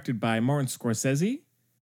is directed by Martin Scorsese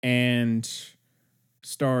and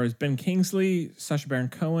stars Ben Kingsley, Sacha Baron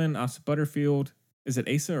Cohen, Asa Butterfield. Is it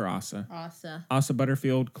Asa or Asa? Asa. Asa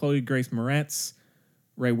Butterfield, Chloe Grace Moretz,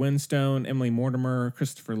 Ray Winstone, Emily Mortimer,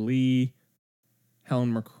 Christopher Lee,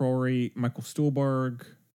 Helen McCrory, Michael Stuhlbarg,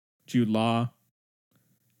 Jude Law.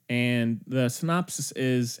 And the synopsis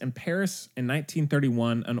is, in Paris in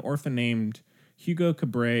 1931, an orphan named Hugo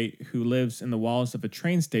Cabret, who lives in the walls of a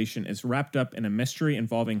train station, is wrapped up in a mystery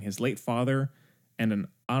involving his late father and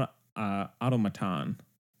an automaton.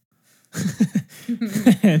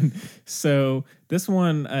 And so this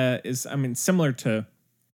one is, similar to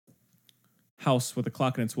House with a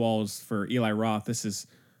Clock in Its Walls for Eli Roth. This is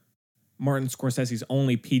Martin Scorsese's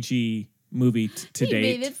only PG movie to date. He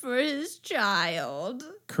made it for his child.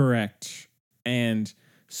 Correct. And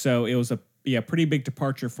so it was a pretty big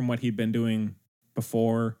departure from what he'd been doing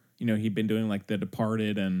before. He'd been doing like The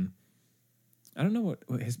Departed, and I don't know what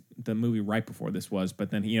the movie right before this was,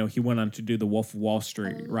 but then he went on to do The Wolf of Wall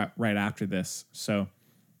Street right after this. So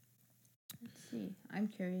let's see. I'm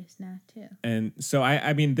curious now too. And so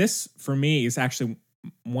I mean this for me is actually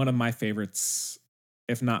one of my favorites,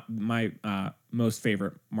 if not my most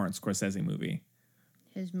favorite Martin Scorsese movie.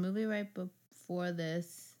 His movie right before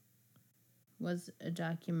this was a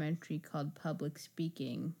documentary called Public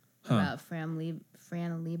Speaking about Fran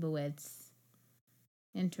Lebowitz.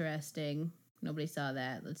 Interesting. Nobody saw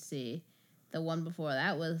that. Let's see. The one before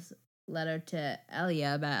that was Letter to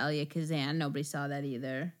Elia about Elia Kazan. Nobody saw that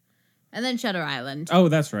either. And then Shutter Island. Oh,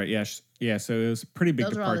 that's right. Yeah. So it was a pretty big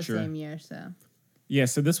departure. Those were all the same year, so. Yeah,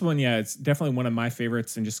 so this one, it's definitely one of my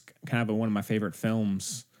favorites and just kind of one of my favorite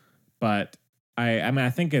films. But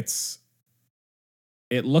I think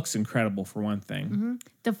it looks incredible for one thing.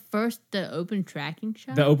 Mm-hmm. The open tracking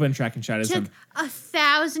shot? The open tracking shot took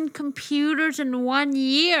 1,000 computers in 1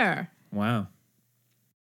 year. Wow.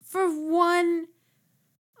 For one.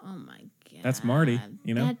 Oh my God. That's Marty,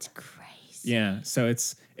 That's crazy. Yeah, so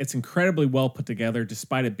it's incredibly well put together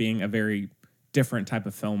despite it being a very different type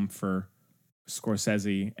of film for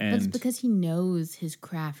Scorsese. And it's because he knows his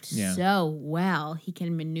craft so well. He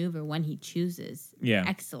can maneuver when he chooses.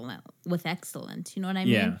 Yeah. With excellence. You know what I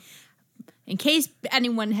mean? Yeah. In case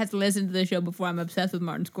anyone has listened to the show before, I'm obsessed with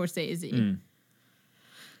Martin Scorsese.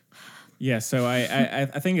 Yeah, so I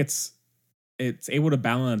think it's able to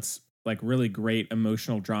balance like really great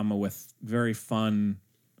emotional drama with very fun,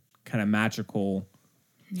 kind of magical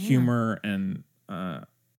humor and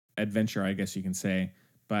adventure, I guess you can say.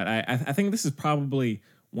 But I think this is probably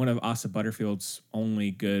one of Asa Butterfield's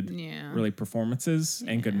only good, really performances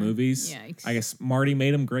and good movies. Yikes. I guess Marty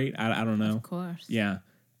made him great. I don't know. Of course. Yeah.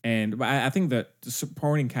 But I think that the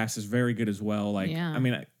supporting cast is very good as well. Like, I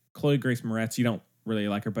mean, Chloe Grace Moretz, you don't really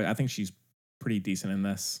like her, but I think she's pretty decent in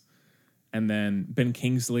this. And then Ben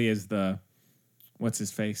Kingsley is what's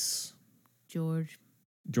his face? George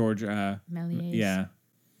Méliès. Yeah.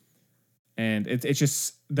 And it's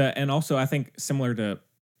just and also I think similar to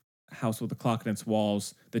House with a Clock in Its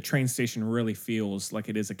Walls, the train station really feels like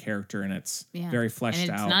it is a character and it's very fleshed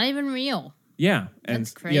out. It's not even real. Yeah. And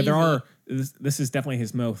that's crazy. This is definitely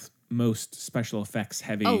his most special effects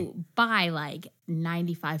heavy. Oh, by like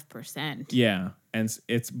 95%. Yeah. And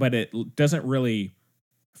but it doesn't really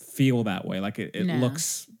feel that way. Like it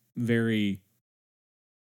looks very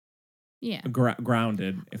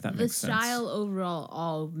grounded, if that makes sense. The style overall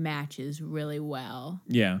all matches really well.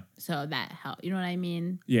 Yeah. So that helps. You know what I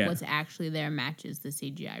mean? Yeah. What's actually there matches the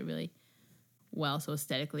CGI really well. So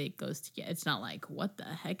aesthetically it goes together. It's not like, what the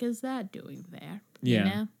heck is that doing there? Yeah. You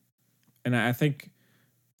know? And I think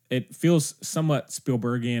it feels somewhat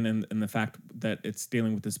Spielbergian in the fact that it's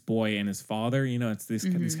dealing with this boy and his father. It's these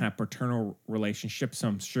kind of paternal relationships. So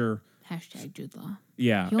I'm sure. # Jude Law.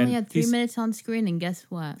 Yeah. He only had 3 minutes on screen, and guess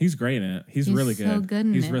what? He's great in it. He's really good. So good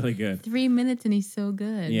in he's it. really good. 3 minutes and he's so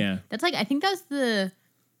good. Yeah. That's like, I think that's the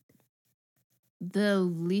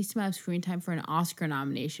least amount of screen time for an Oscar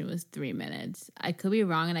nomination was 3 minutes. I could be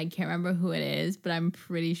wrong and I can't remember who it is, but I'm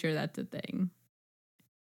pretty sure that's a thing.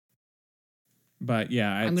 But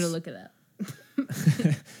yeah. I'm going to look it up.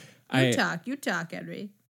 You talk, Henry.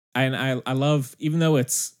 And I love, even though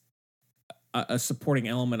it's a supporting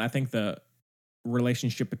element, I think the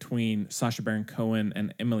relationship between Sacha Baron Cohen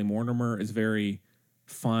and Emily Mortimer is very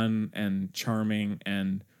fun and charming,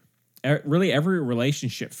 and really every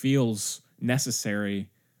relationship feels necessary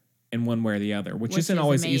in one way or the other, which isn't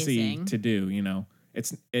always easy to do.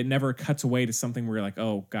 It never cuts away to something where you're like,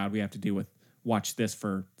 oh God, we have to watch this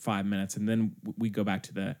for 5 minutes, and then we go back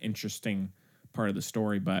to the interesting part of the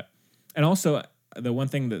story. And also the one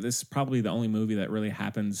thing that this is probably the only movie that really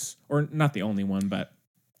happens, or not the only one, but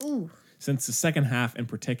since the second half in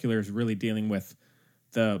particular is really dealing with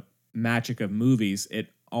the magic of movies, it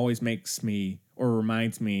always makes me or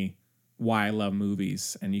reminds me why I love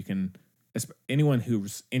movies. And anyone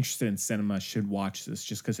who's interested in cinema should watch this,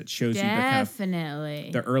 just because it shows you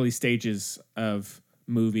the early stages of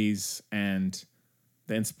movies and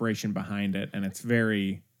the inspiration behind it. And it's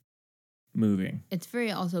very movie. It's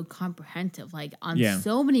very also comprehensive. Like on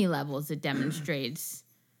so many levels, it demonstrates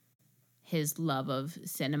his love of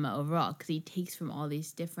cinema overall because he takes from all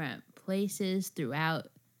these different places throughout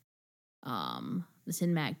the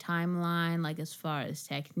cinematic timeline, like as far as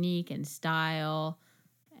technique and style,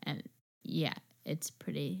 and yeah, it's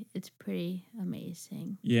pretty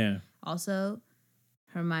amazing. Yeah. Also,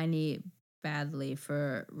 Hermione Baddeley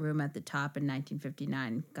for Room at the Top in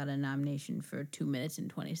 1959 got a nomination for 2 minutes and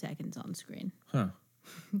 20 seconds on screen. Huh.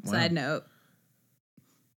 Side note.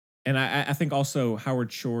 And I think also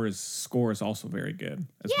Howard Shore's score is also very good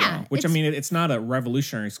as well. Which, it's it's not a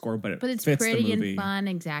revolutionary score, but it it's fits pretty the movie. and fun.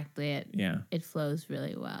 Exactly. It flows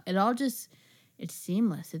really well. It's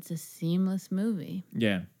seamless. It's a seamless movie.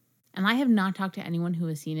 Yeah. And I have not talked to anyone who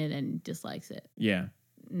has seen it and dislikes it. Yeah.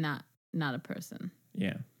 Not a person.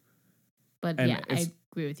 Yeah. But I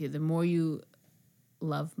agree with you. The more you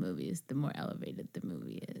love movies, the more elevated the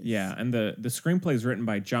movie is. Yeah, and the screenplay is written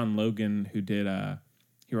by John Logan, who did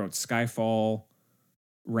he wrote Skyfall,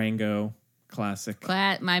 Rango, classic.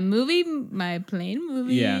 My plane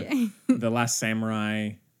movie. Yeah, The Last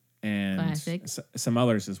Samurai, and classic. Some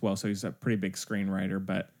others as well. So he's a pretty big screenwriter,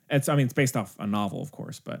 but it's based off a novel, of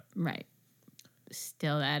course, but right.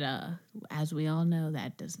 Still, that as we all know,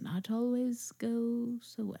 that does not always go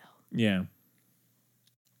so well. Yeah.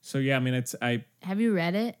 So yeah, Have you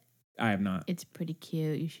read it? I have not. It's pretty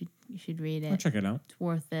cute. You should read it. I'll check it out. It's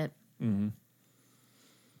worth it. Mm-hmm.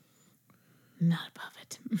 Not above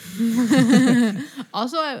it.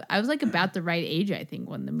 Also, I was like about the right age, I think,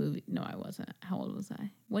 when the movie. No, I wasn't. How old was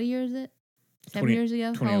I? What year is it? 7 years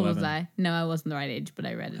ago? How old was I? No, I wasn't the right age, but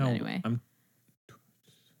I read it anyway.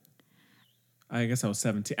 I guess I was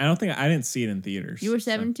 17. I didn't see it in theaters. You were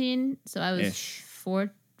 17, so I was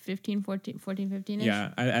 14, 15-ish?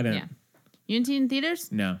 Yeah, I didn't. Yeah. You didn't see it in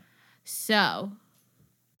theaters? No. So,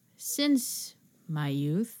 since my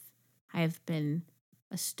youth, I have been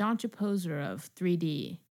a staunch opposer of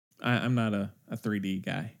 3D. I'm not a 3D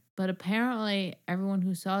guy. But apparently, everyone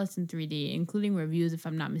who saw this in 3D, including reviews, if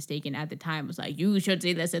I'm not mistaken, at the time, was like, you should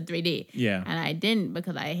see this in 3D. Yeah. And I didn't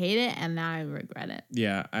because I hate it, and now I regret it.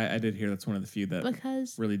 Yeah, I did hear that's one of the few that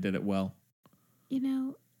really did it well.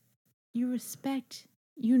 You respect,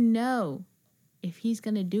 if he's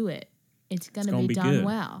going to do it, it's going to be done good.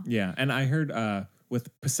 well. Yeah, and I heard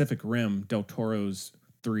with Pacific Rim, Del Toro's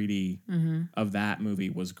 3D of that movie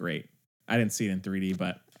was great. I didn't see it in 3D,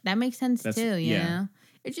 but... That makes sense too, you know?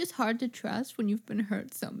 It's just hard to trust when you've been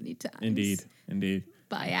hurt so many times. Indeed.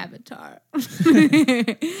 By Avatar.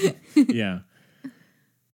 Yeah.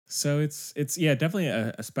 So it's definitely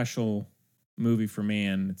a special movie for me,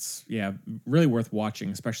 and it's really worth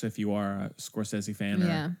watching, especially if you are a Scorsese fan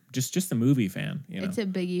or just a movie fan. It's a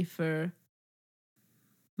biggie for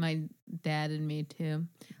my dad and me too.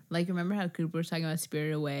 Like, remember how Cooper was talking about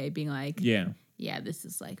Spirited Away, being like, yeah, this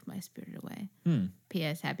is like my Spirited Away.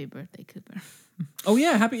 P.S. Happy birthday, Cooper. Oh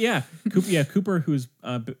yeah, Cooper, who's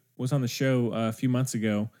was on the show a few months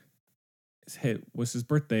ago. Was his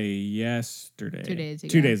birthday yesterday? 2 days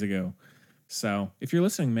ago. 2 days ago. So if you're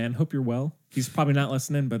listening, man, hope you're well. He's probably not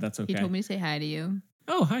listening, but that's okay. He told me to say hi to you.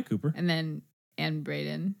 Oh, hi, Cooper. And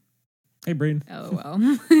Brayden. Hey, Brayden. Oh, well.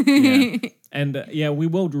 And we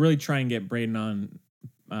will really try and get Brayden on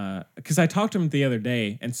because I talked to him the other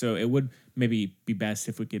day, and so it would maybe be best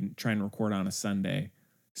if we could try and record on a Sunday.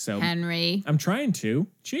 So Henry, I'm trying to.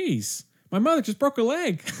 Jeez, my mother just broke her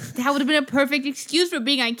leg. That would have been a perfect excuse for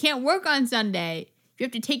being I can't work on Sunday. You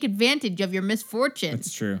have to take advantage of your misfortune.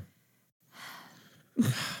 That's true.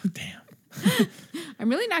 Damn. I'm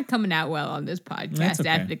really not coming out well on this podcast, That's okay.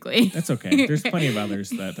 ethically. That's okay. There's plenty of others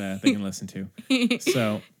that they can listen to.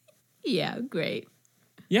 So yeah, great.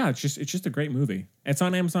 Yeah, it's just a great movie. It's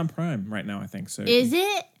on Amazon Prime right now, I think. So is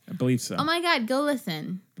it? I believe so. Oh my God, go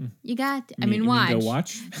listen. You got. You mean watch. Go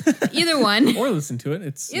watch. Either one. Or listen to it.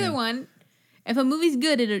 It's either one. If a movie's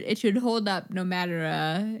good, it should hold up no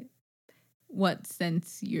matter what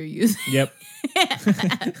sense you're using. Yep.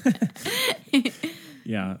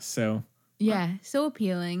 Yeah. So. Yeah, so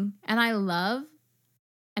appealing, and I love,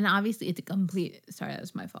 and obviously it's a complete. Sorry, that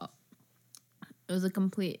was my fault. It was a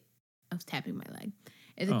complete. I was tapping my leg.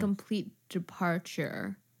 It's a complete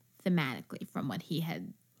departure thematically from what he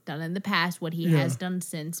had done in the past, what he has done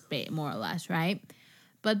since, more or less, right?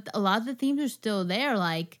 But a lot of the themes are still there.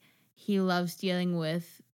 Like, he loves dealing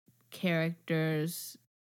with characters.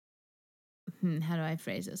 How do I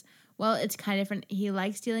phrase this? Well, it's kind of different. He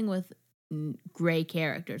likes dealing with gray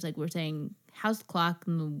characters. Like, we're saying House of the Clock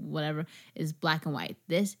and whatever is black and white.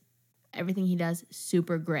 This, everything he does,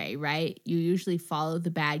 super gray, right? You usually follow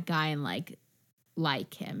the bad guy and like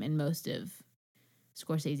him in most of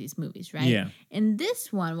Scorsese's movies, right? Yeah. In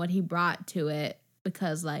this one, what he brought to it,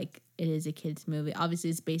 because like it is a kid's movie, obviously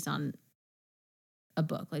it's based on a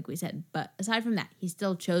book, like we said. But aside from that, he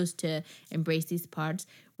still chose to embrace these parts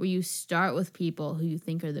where you start with people who you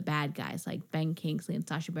think are the bad guys, like Ben Kingsley and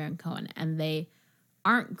Sacha Baron Cohen, and they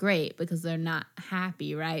aren't great because they're not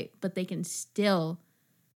happy, right? But they can still,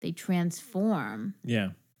 they transform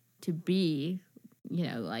to be, you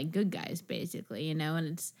know, like good guys, basically, you know? And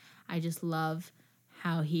it's, I just love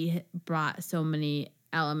how he brought so many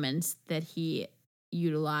elements that he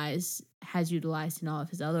has utilized in all of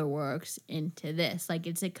his other works into this. Like,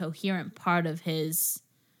 it's a coherent part of his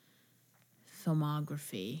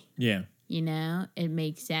filmography. Yeah. You know? It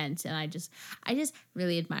makes sense. And I just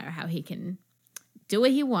really admire how he can do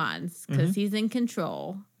what he wants because he's in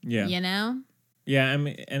control. Yeah. You know? Yeah, I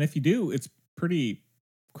mean, and if you do, it's pretty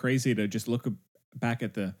crazy to just look back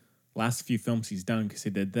at the last few films he's done, because he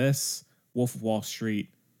did this, Wolf of Wall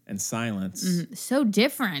Street, and Silence. So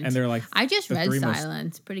different. And they're like, I just read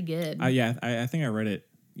Silence. Pretty good. Yeah, I think I read it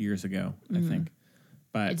years ago, I think.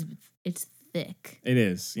 But it's thick. it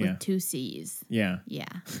is, with 2 C's. Yeah. Yeah.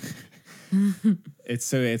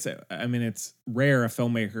 It's rare a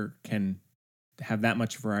filmmaker can have that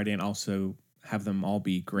much variety and also have them all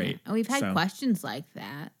be great. Yeah. And we've had questions like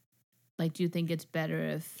that. Like, do you think it's better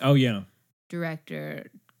if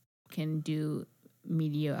director can do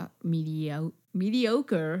mediocre,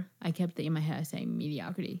 I kept in my head saying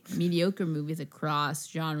mediocrity, mediocre movies across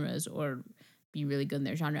genres, or be really good in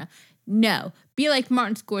their genre? No, be like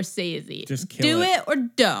Martin Scorsese. Just kill it or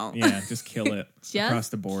don't. Yeah, just kill it across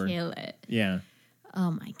the board. Kill it. Yeah.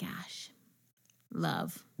 Oh my gosh.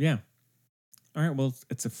 Love. Yeah. All right, well,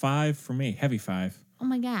 it's a 5 for me. Heavy 5. Oh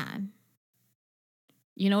my God.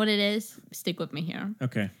 You know what it is? Stick with me here.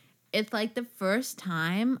 Okay. It's like the first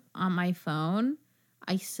time on my phone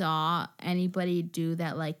I saw anybody do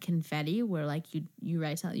that, like confetti, where like you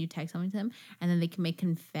write something, you text something to them, and then they can make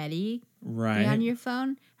confetti on your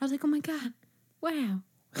phone. I was like, oh my God, wow.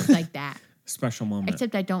 It's like that. Special moment.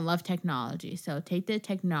 Except I don't love technology. So take the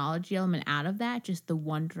technology element out of that, just the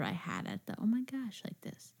wonder I had at the, oh my gosh, like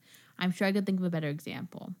this. I'm sure I could think of a better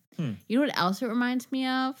example. You know what else it reminds me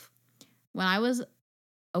of? When I was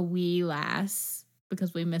a wee lass,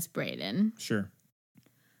 because we miss Braden. Sure.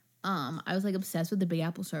 I was like obsessed with the Big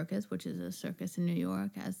Apple Circus, which is a circus in New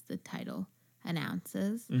York, as the title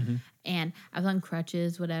announces. And I was on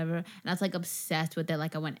crutches, whatever, and I was like obsessed with it.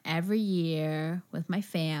 Like I went every year with my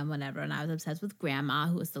fam, whatever, and I was obsessed with Grandma,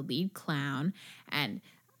 who was the lead clown. And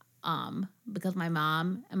because my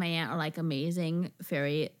mom and my aunt are like amazing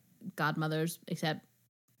fairy godmothers, except,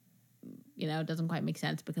 you know, it doesn't quite make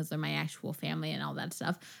sense because they're my actual family and all that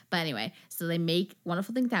stuff. But anyway, so they make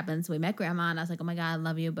wonderful things happen. So we met Grandma, and I was like, oh my God, I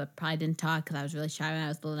love you, but probably didn't talk because I was really shy when I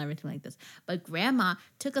was little and everything like this. But Grandma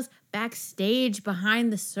took us backstage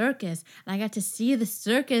behind the circus, and I got to see the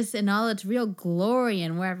circus in all its real glory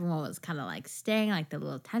and where everyone was kind of like staying, like the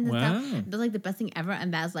little tents and stuff. It was like the best thing ever,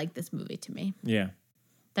 and that's like this movie to me. Yeah.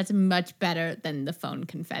 That's much better than the phone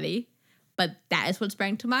confetti. But that is what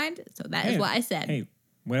sprang to mind, so that is what I said. Hey,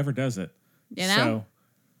 whatever does it. You know? So,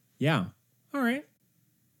 yeah. All right.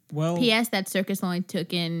 Well. P.S. That circus only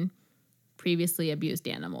took in previously abused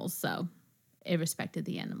animals, so it respected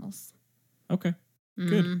the animals. Okay.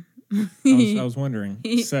 Good. I was wondering.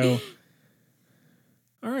 So,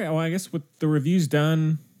 all right. Well, I guess with the reviews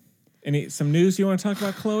done, some news you want to talk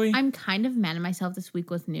about, Chloe? I'm kind of mad at myself this week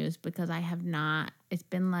with news because I have not. It's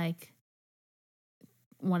been like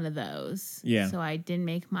one of those. Yeah. So I didn't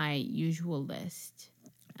make my usual list.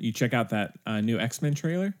 You check out that new X-Men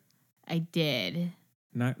trailer? I did.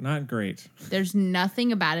 Not great. There's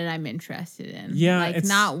nothing about it I'm interested in. Yeah, like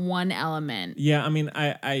not one element. Yeah, I mean,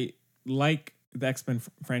 I like the X-Men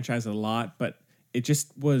franchise a lot, but it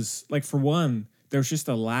just was like, for one, there was just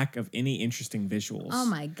a lack of any interesting visuals. Oh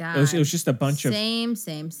my God! It was just a bunch of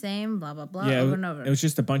same, blah blah blah, over and over. It was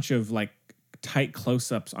just a bunch of like tight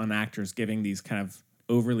close-ups on actors giving these kind of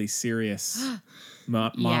overly serious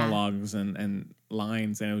monologues and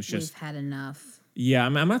lines, and it was just, we've had enough. Yeah,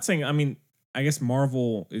 I'm not saying. I mean, I guess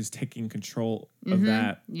Marvel is taking control of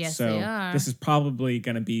that. Yes, so they are. This is probably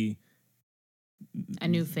going to be a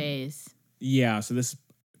new phase. Yeah, so this is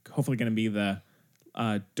hopefully going to be the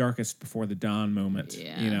darkest before the dawn moment.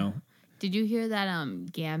 Yeah. You know. Did you hear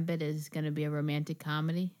that Gambit is going to be a romantic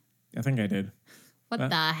comedy? I think I did. What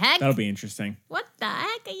the heck? That'll be interesting. What the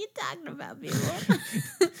heck are you talking about,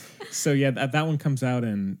 people? So yeah, that one comes out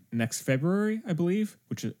in next February, I believe,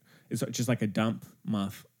 which is just like a dump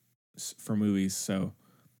month for movies. So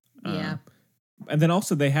yeah. And then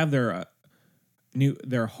also they have their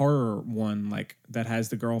their horror one, like that has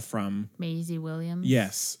the girl from Maisie Williams.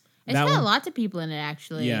 Yes. It's got lots of people in it,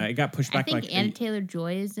 actually. Yeah, it got pushed back. I think Anna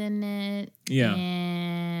Taylor-Joy is in it. Yeah.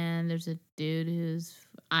 And there's a dude who's...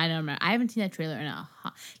 I don't remember. I haven't seen that trailer in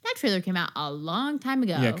that trailer came out a long time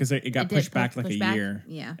ago. Yeah, because it got pushed back like a year.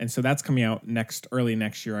 Yeah. And so that's coming out early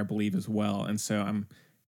next year, I believe, as well. And so I'm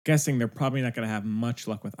guessing they're probably not going to have much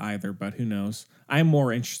luck with either, but who knows? I'm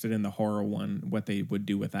more interested in the horror one, what they would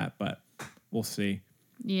do with that, but we'll see.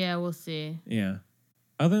 Yeah, we'll see. Yeah.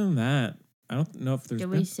 Other than that, I don't know if there's... Did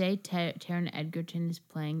we say Taron Egerton is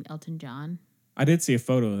playing Elton John? I did see a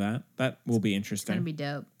photo of that. That will be interesting. It's going to be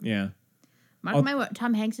dope. Yeah. Mark my word,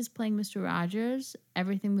 Tom Hanks is playing Mr. Rogers.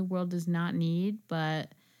 Everything the world does not need,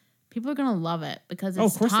 but people are going to love it because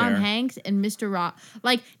it's Tom Hanks and Mr.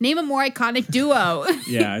 Like, name a more iconic duo.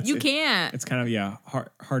 Yeah. You can't. It's kind of,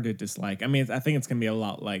 hard to dislike. I mean, I think it's going to be a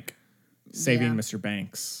lot like Saving Mr.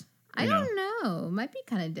 Banks. I don't know. It might be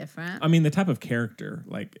kind of different. I mean, the type of character,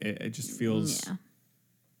 like, it just feels... Yeah.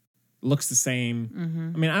 Looks the same.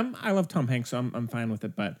 Mm-hmm. I mean, I love Tom Hanks, so I'm fine with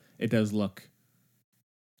it, but it does look...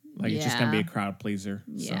 Like, it's just going to be a crowd pleaser.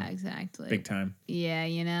 Yeah, exactly. Big time.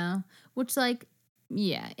 Yeah, Which, like,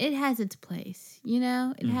 it has its place. It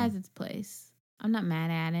has its place. I'm not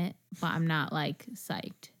mad at it, but I'm not, like,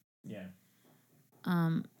 psyched. Yeah.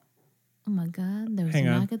 Oh, my God. There was a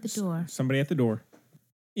knock at the door. Somebody at the door.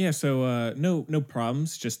 Yeah, so no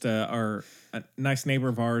problems. Just a nice neighbor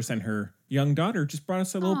of ours and her young daughter just brought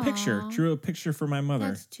us a little picture. Drew a picture for my mother.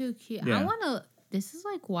 That's too cute. Yeah. I want to... This is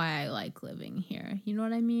like why I like living here. You know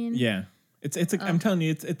what I mean? Yeah. I'm telling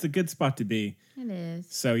you, it's a good spot to be. It is.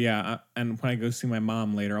 So yeah, and when I go see my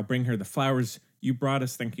mom later, I'll bring her the flowers you brought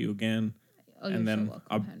us. Thank you again. Oh, and then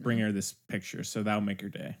I'll bring her this picture. So that'll make her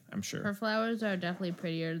day, I'm sure. Her flowers are definitely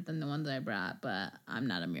prettier than the ones I brought, but I'm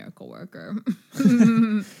not a miracle worker.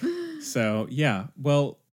 So yeah,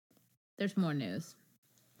 well. There's more news.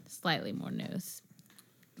 Slightly more news.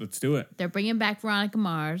 Let's do it. They're bringing back Veronica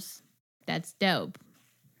Mars. That's dope.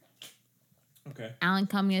 Okay. Alan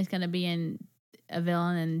Cumming is going to be a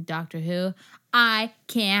villain in Doctor Who. I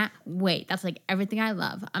can't wait. That's like everything I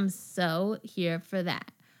love. I'm so here for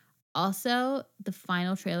that. Also, the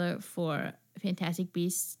final trailer for Fantastic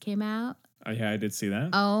Beasts came out. Oh, yeah, I did see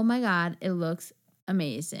that. Oh, my God. It looks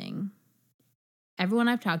amazing. Everyone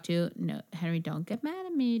I've talked to, no, Henry, don't get mad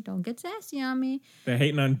at me. Don't get sassy on me. They're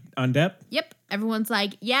hating on Depp? Yep. Everyone's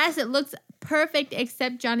like, yes, it looks perfect,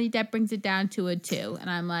 except Johnny Depp brings it down to a 2. And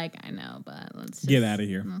I'm like, I know, but let's just get out of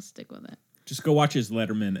here. Let's stick with it. Just go watch his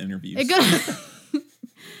Letterman interviews.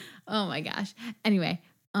 Oh my gosh. Anyway,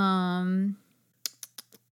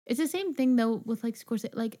 it's the same thing though with like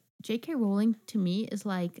Scorsese. Like J.K. Rowling to me is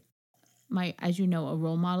like as you know, a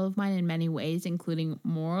role model of mine in many ways, including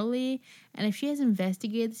morally. And if she has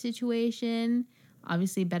investigated the situation,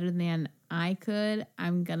 obviously better than I could,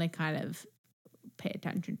 I'm gonna kind of pay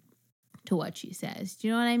attention to what she says. Do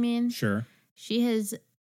you know what I mean? Sure. She has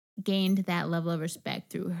gained that level of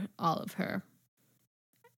respect through all of her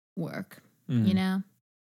work, you know?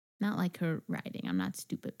 Not like her writing. I'm not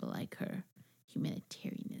stupid, but like her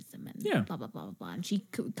humanitarianism and blah, blah, blah, blah, blah. And she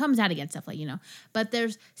comes out against stuff like, But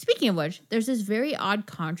speaking of which, there's this very odd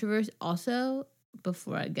controversy. Also,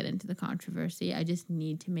 before I get into the controversy, I just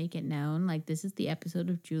need to make it known. Like, this is the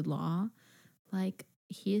episode of Jude Law. Like,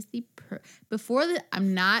 he is the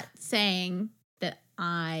I'm not saying that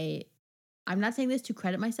I'm not saying this to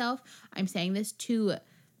credit myself. I'm saying this to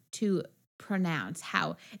pronounce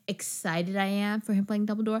how excited I am for him playing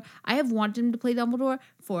Dumbledore. I have wanted him to play Dumbledore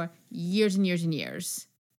for years and years and years.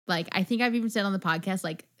 Like, I think I've even said on the podcast,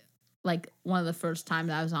 like one of the first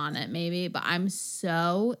times I was on it, maybe. But I'm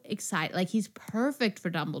so excited. Like, he's perfect for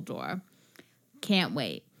Dumbledore. Can't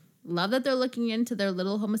wait. Love that they're looking into their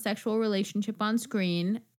little homosexual relationship on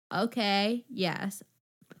screen. Okay, yes.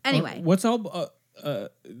 Anyway. What's all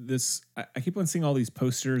this? I keep on seeing all these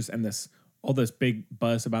posters and all this big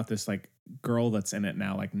buzz about this like girl that's in it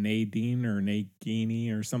now, like Nadine or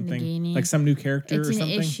Nagini or something. Nagini. Like some new character or something.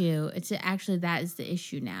 It's an issue. Actually, that is the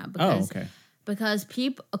issue now. Okay. Because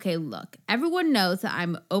people, look, everyone knows that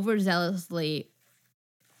I'm overzealously,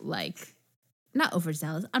 not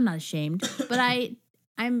overzealous. I'm not ashamed, but I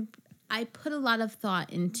put a lot of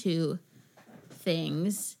thought into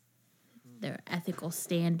things, their ethical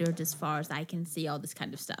standards as far as I can see, all this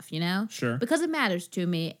kind of stuff, Sure. Because it matters to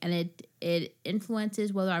me, and it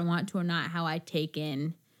influences whether I want to or not how I take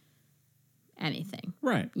in anything.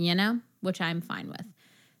 Right. Which I'm fine with.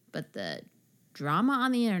 But the drama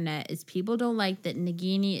on the internet is people don't like that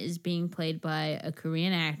Nagini is being played by a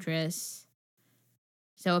Korean actress.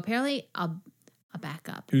 So apparently, I'll back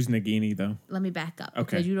up. Who's Nagini, though? Let me back up.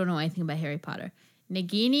 Okay. Because you don't know anything about Harry Potter.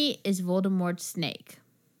 Nagini is Voldemort's snake.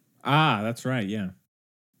 Ah, that's right. Yeah.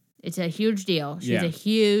 It's a huge deal. She's Yeah. a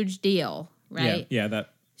huge deal, right? Yeah,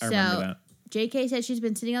 I remember that. JK said she's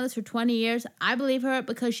been sitting on this for 20 years. I believe her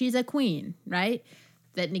because she's a queen, right?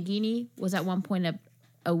 That Nagini was at one point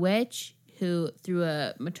a witch who, through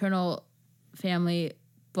a maternal family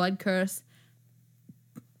blood curse,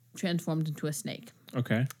 transformed into a snake.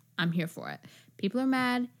 Okay. I'm here for it. People are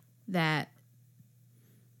mad that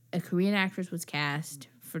a Korean actress was cast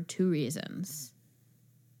for 2 reasons.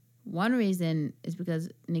 One reason is because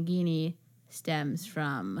Nagini stems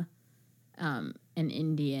from an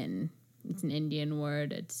Indian. It's an Indian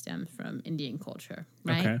word. It stems from Indian culture,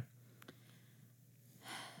 right? Okay.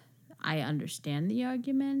 I understand the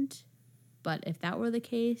argument, but if that were the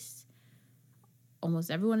case,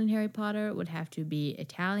 almost everyone in Harry Potter would have to be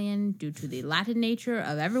Italian due to the Latin nature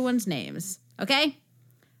of everyone's names. Okay?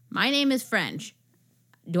 My name is French.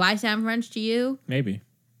 Do I sound French to you? Maybe.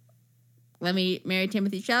 Let me marry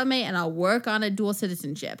Timothy Chalamet and I'll work on a dual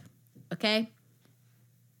citizenship. Okay?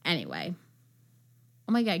 Anyway.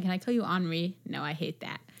 Oh my God, can I call you Henri? No, I hate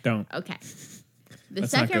that. Don't. Okay. The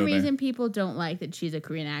Let's not second go there. reason people don't like that she's a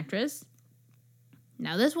Korean actress.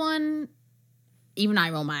 Now, this one, even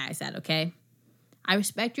I roll my eyes at, okay? I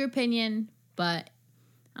respect your opinion, but,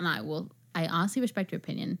 and I honestly respect your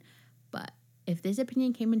opinion, but if this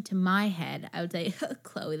opinion came into my head, I would say,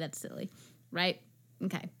 Chloe, that's silly, right?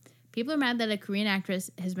 Okay. People are mad that a Korean actress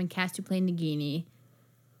has been cast to play Nagini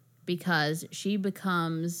because she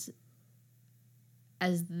becomes,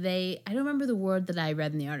 I don't remember the word that I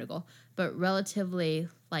read in the article, but relatively,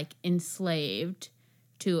 like, enslaved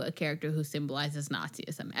to a character who symbolizes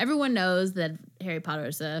Nazism. Everyone knows that Harry Potter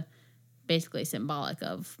is basically symbolic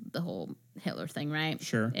of the whole Hitler thing, right?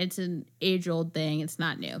 Sure. It's an age-old thing. It's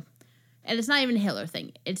not new. And it's not even a Hitler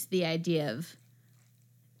thing. It's the idea of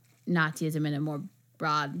Nazism in a more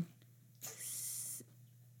broad...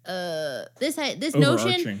 this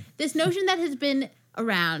notion that has been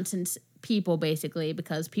around since people, basically,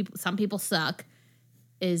 because some people suck,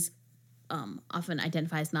 is often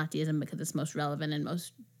identifies Nazism because it's most relevant and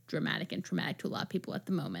most dramatic and traumatic to a lot of people at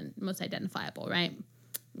the moment. Most identifiable, right?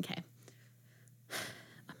 Okay.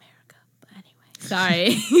 America. But anyway.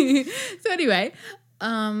 Sorry. So anyway,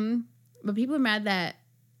 but people are mad that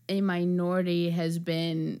a minority has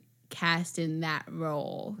been cast in that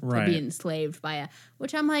role to be enslaved by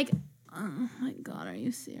which I'm like, oh my God, are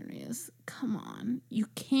you serious? Come on. You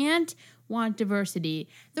can't want diversity.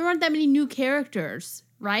 There aren't that many new characters,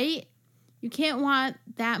 right? You can't want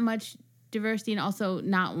that much diversity and also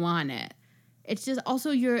not want it. It's just also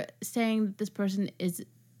you're saying that this person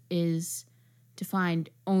is defined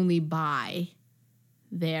only by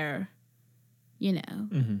their,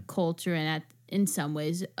 culture and in some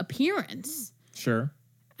ways appearance. Sure.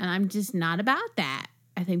 And I'm just not about that.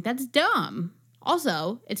 I think that's dumb.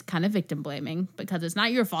 Also, it's kind of victim blaming because it's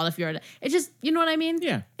not your fault if you're... It's just, you know what I mean?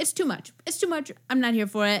 Yeah. It's too much. It's too much. I'm not here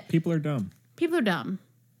for it. People are dumb. People are dumb.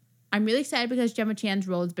 I'm really excited because Gemma Chan's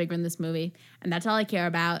role is bigger in this movie. And that's all I care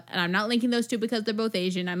about. And I'm not linking those two because they're both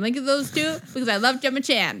Asian. I'm linking those two because I love Gemma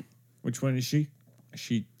Chan. Which one is she? Is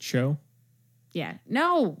she Cho? Yeah.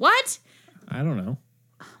 No. What? I don't know.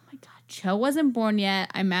 Oh my God. Cho wasn't born yet.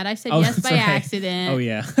 I'm mad I said yes by sorry. accident. Oh,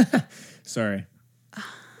 yeah. Sorry.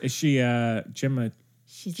 Is she Gemma?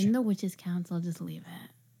 She's in the Witches Council. Just leave it.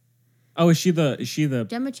 Oh, is she the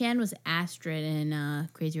Gemma Chan was Astrid in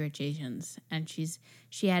Crazy Rich Asians, and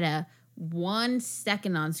she had a 1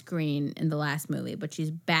 second on screen in the last movie, but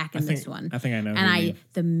she's back in this one. I think I know. And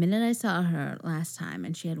the minute I saw her last time,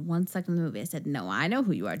 and she had 1 second in the movie, I said, "No, I know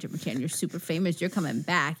who you are, Gemma Chan. You're super famous. You're coming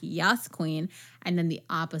back, yes, queen." And then the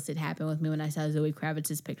opposite happened with me when I saw Zoe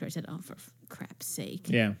Kravitz's picture. I said, "Oh, for crap's sake!"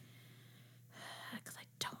 Yeah. Because I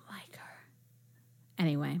don't like her.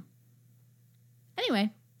 Anyway.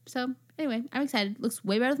 So, I'm excited. Looks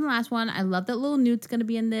way better than the last one. I love that little Newt's going to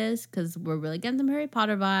be in this because we're really getting some Harry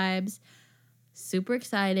Potter vibes. Super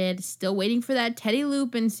excited. Still waiting for that Teddy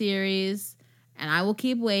Lupin series. And I will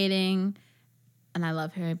keep waiting. And I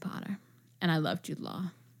love Harry Potter. And I love Jude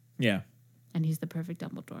Law. Yeah. And he's the perfect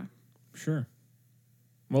Dumbledore. Sure.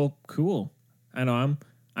 Well, cool. I know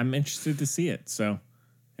I'm interested to see it. So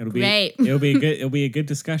it'll be great. It'll be a good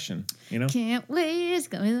discussion, Can't wait. It's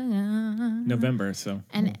going on. November, so.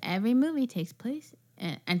 And every movie takes place.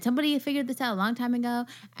 And somebody figured this out a long time ago.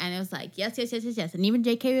 And it was like, yes. And even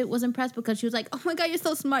JK was impressed because she was like, oh my God, you're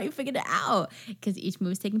so smart. You figured it out. Because each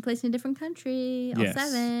movie's taking place in a different country. All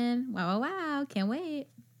 7. Wow. Can't wait.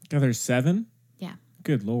 Oh, there's 7? Yeah.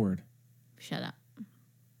 Good Lord. Shut up.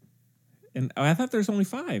 And I thought there's only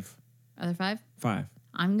 5. Are there 5? 5.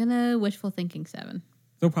 I'm gonna wishful thinking 7.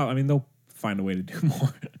 They'll find a way to do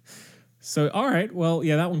more. So, all right. Well,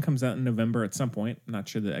 yeah, that one comes out in November at some point. I'm not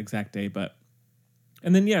sure the exact day, but.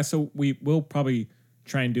 And then, yeah, so we will probably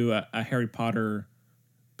try and do a Harry Potter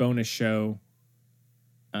bonus show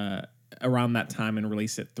around that time and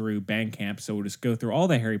release it through Bandcamp. So we'll just go through all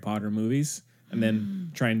the Harry Potter movies and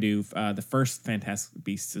then try and do the first Fantastic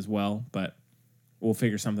Beasts as well. But we'll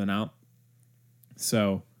figure something out.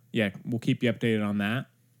 So, yeah, we'll keep you updated on that.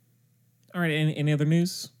 All right, any other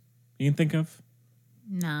news you can think of?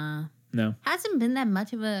 Nah. No. Hasn't been that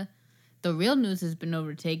much of a... The real news has been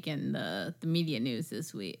overtaken the media news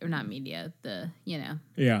this week. Or not media,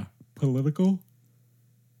 Yeah. Political?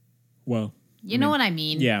 Well. You know what I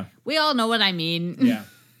mean. Yeah. We all know what I mean. Yeah.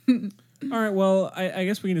 All right, well, I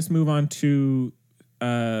guess we can just move on to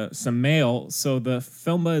some mail. So the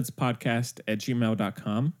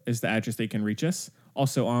filmbuds@gmail.com is the address that you can reach us.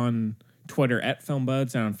 Also on Twitter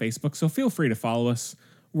 @filmbuds and on Facebook. So feel free to follow us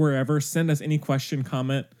wherever. Send us any question,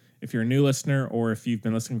 comment. If you're a new listener or if you've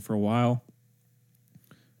been listening for a while,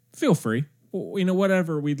 feel free.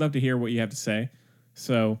 Whatever. We'd love to hear what you have to say.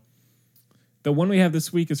 So the one we have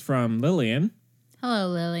this week is from Lillian. Hello,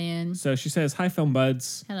 Lillian. So she says, "Hi, Film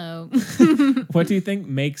Buds. Hello. What do you think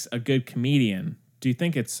makes a good comedian? Do you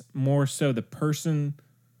think it's more so the person's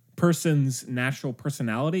natural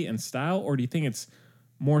personality and style, or do you think it's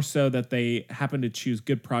more so that they happen to choose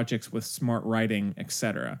good projects with smart writing,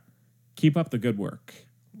 etc.? Keep up the good work,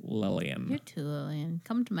 Lillian." You too, Lillian.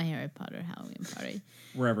 Come to my Harry Potter Halloween party.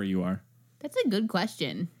 Wherever you are. That's a good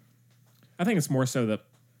question. I think it's more so the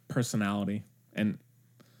personality. And,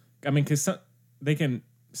 I mean, because they can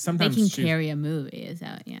sometimes choose, carry a movie, is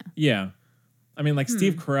that, yeah. Yeah. I mean, like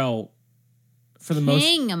Steve Carell, for the most...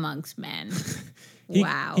 King amongst men.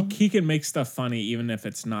 Wow. He can make stuff funny even if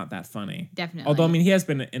it's not that funny. Definitely. Although, I mean, he has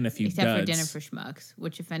been in a few Except duds. for Dinner for Schmucks,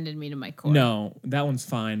 which offended me to my core. No, that one's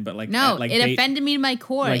fine, but it offended me to my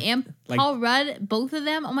core. And Paul Rudd, both of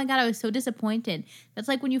them, oh my God, I was so disappointed. That's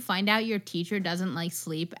like when you find out your teacher doesn't like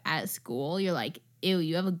sleep at school. You're like, ew,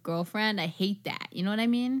 you have a girlfriend? I hate that. You know what I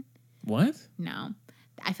mean? What? No.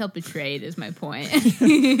 I felt betrayed is my point.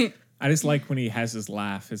 I just like when he has his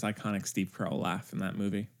laugh, his iconic Steve Carell laugh in that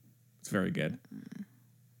movie. It's very good.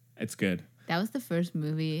 It's good. That was the first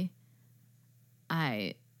movie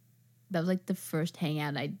that was like the first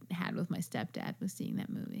hangout I had with my stepdad was seeing that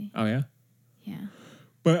movie. Oh, yeah? Yeah.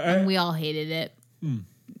 But and we all hated it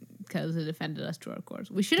because it offended us to our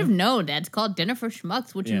cores. We should have known that it's called Dinner for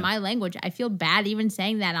Schmucks, which in my language, I feel bad even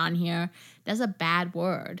saying that on here. That's a bad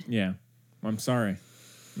word. Yeah. I'm sorry.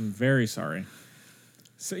 I'm very sorry.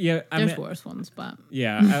 So, yeah. There's worse ones, but...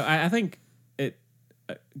 Yeah. I think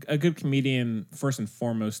a good comedian, first and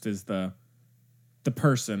foremost, is the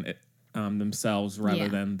person themselves rather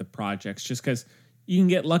than the projects. Just because you can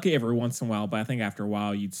get lucky every once in a while, but I think after a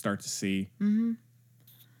while you'd start to see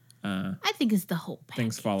I think it's the whole package.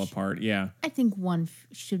 Things fall apart. Yeah. I think one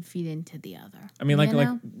should feed into the other. I mean, like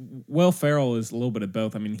Will Ferrell is a little bit of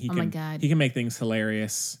both. I mean, he can make things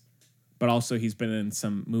hilarious, but also he's been in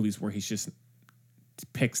some movies where he's just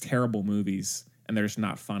picks terrible movies and they're just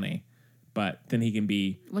not funny. But then he can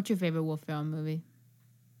be... What's your favorite Will Ferrell movie?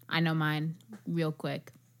 I know mine real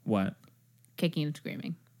quick. What? Kicking and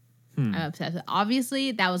Screaming. I'm obsessed with it.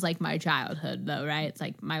 Obviously, that was like my childhood, though, right? It's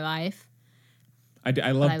like my life.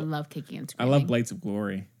 I love Kicking and Screaming. I love Blades of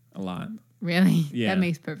Glory a lot. Really? Yeah. That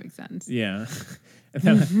makes perfect sense. Yeah.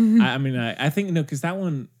 I think, because that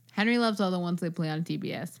one... Henry loves all the ones they play on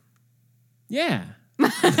TBS. Yeah.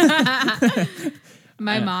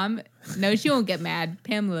 My mom, no, she won't get mad.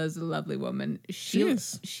 Pamela's a lovely woman. She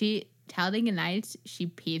is. Talladega Nights, she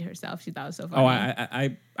peed herself. She thought it was so funny. Oh,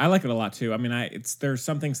 I like it a lot too. I mean, there's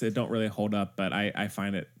some things that don't really hold up, but I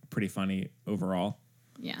find it pretty funny overall.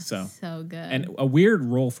 Yeah, so good. And a weird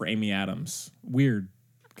role for Amy Adams. Weird.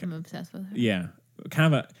 I'm obsessed with her. Yeah,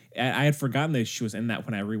 kind of I had forgotten that she was in that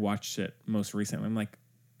when I rewatched it most recently. I'm like,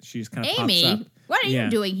 she just kind of pops up. What are you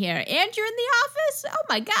doing here? And you're in the office? Oh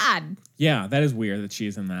my God. Yeah, that is weird that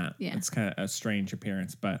she's in that. Yeah. It's kind of a strange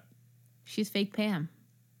appearance, but... She's fake Pam.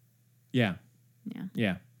 Yeah. Yeah.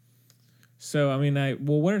 Yeah. So, I mean,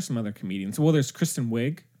 what are some other comedians? Well, there's Kristen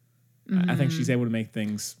Wiig. I think she's able to make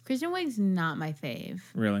things... Kristen Wiig's not my fave.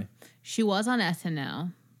 Really? She was on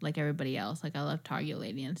SNL, like everybody else. Like, I love Target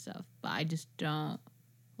Lady and stuff, but I just don't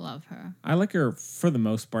love her. I like her for the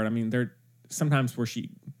most part. I mean, there are sometimes where she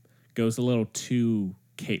goes a little too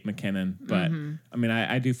Kate McKinnon, but I mean,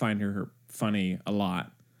 I do find her funny a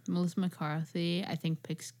lot. Melissa McCarthy, I think,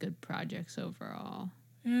 picks good projects overall.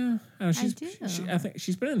 Yeah, I think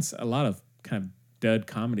she's been in a lot of kind of dud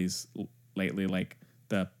comedies lately, like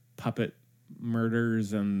the puppet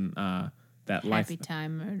murders and that Happy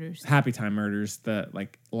Time Murders. Happy Time Murders, the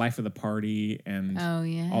like Life of the Party and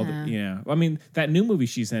all the I mean, that new movie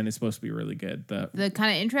she's in is supposed to be really good. The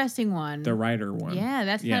kind of interesting one. The writer one. Yeah,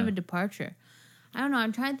 that's kind of a departure. I don't know.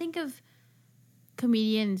 I'm trying to think of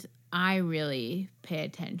comedians I really pay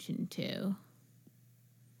attention to.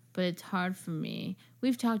 But it's hard for me.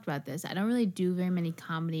 We've talked about this. I don't really do very many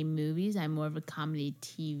comedy movies. I'm more of a comedy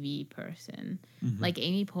TV person. Mm-hmm. Like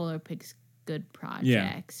Amy Poehler picks good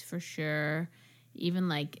projects for sure. Even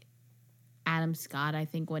like Adam Scott, I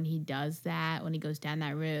think when he does that, when he goes down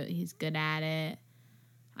that route, he's good at it.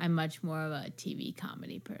 I'm much more of a TV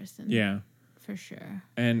comedy person. Yeah. For sure.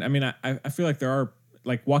 And I mean, I feel like there are,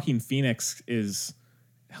 like, Joaquin Phoenix is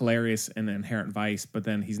hilarious in Inherent Vice, but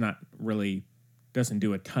then he's not really, doesn't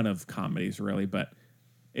do a ton of comedies really, but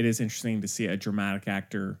it is interesting to see a dramatic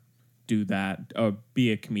actor do that, or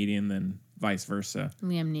be a comedian, than vice versa.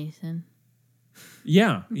 Liam Neeson.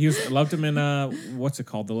 Yeah, loved him in what's it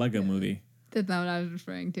called, the Lego Movie. That's not what I was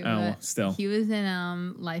referring to. Oh, well, still. He was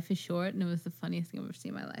in Life is Short, and it was the funniest thing I've ever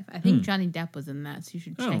seen in my life. I think Johnny Depp was in that, so you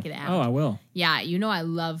should check it out. Oh, I will. Yeah, you know I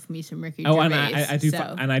love me some Ricky Gervais. Oh,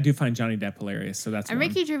 and I do find Johnny Depp hilarious, so that's and one.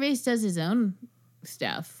 Ricky Gervais does his own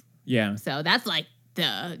stuff. Yeah. So that's like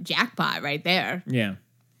the jackpot right there. Yeah.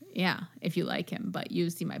 Yeah, if you like him. But you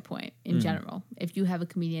see my point in general. If you have a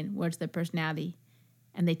comedian, where's their personality?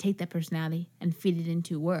 And they take that personality and feed it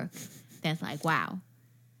into work. That's like, wow.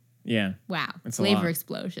 Yeah. Wow. It's Flavor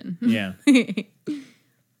explosion. Yeah.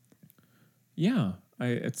 Yeah.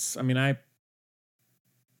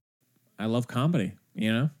 I love comedy,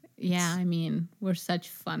 you know? Yeah, I mean, we're such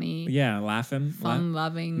funny, laughing.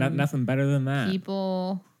 fun-loving Nothing better than that.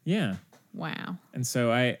 people. Yeah. Wow. And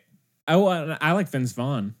so I like Vince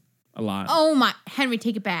Vaughn a lot. Oh my, Henry,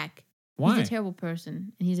 take it back. Why? He's a terrible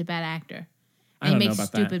person, and he's a bad actor. I And don't he know makes about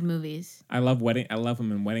stupid that. movies. I love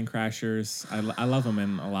him in Wedding Crashers. I love him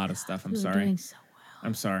in a lot of stuff. I'm You're sorry. doing so well.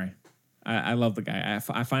 I'm sorry. I love the guy.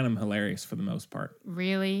 I find him hilarious for the most part.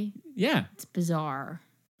 Really? Yeah. It's bizarre.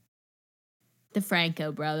 The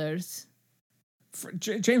Franco brothers.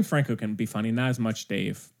 James Franco can be funny. Not as much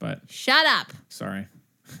Dave, but Shut up. sorry.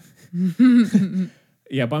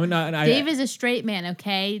 Yeah, but I mean, Dave is a straight man,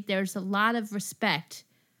 okay? There's a lot of respect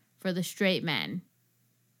for the straight men.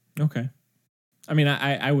 Okay. I mean,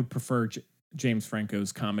 I would prefer James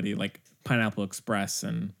Franco's comedy, like Pineapple Express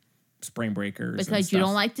and Spring Breakers. Because you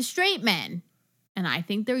don't like the straight men. And I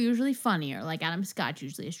think they're usually funnier. Like Adam Scott's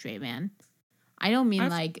usually a straight man. I don't mean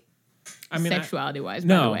sexuality-wise,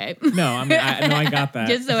 by the way. No, I mean, I got that.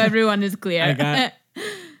 Just so everyone is clear.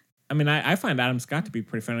 I find Adam Scott to be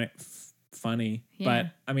pretty funny, Yeah. but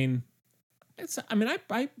I mean,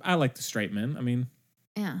 I like the straight men. I mean,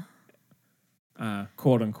 yeah.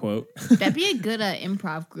 Quote unquote. That'd be a good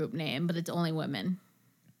improv group name, but it's only women.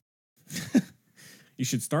 You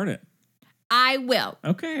should start it. I will.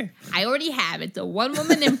 Okay. I already have. It's a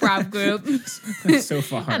one-woman improv group. So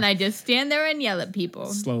far. And I just stand there and yell at people.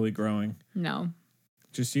 Slowly growing. No.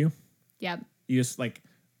 Just you? Yep. You just like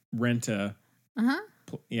rent a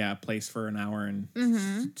Uh-huh. place for an hour and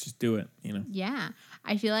just do it, you know? Yeah.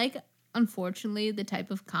 I feel like, unfortunately, the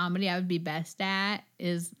type of comedy I would be best at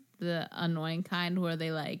is the annoying kind where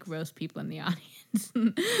they like roast people in the audience.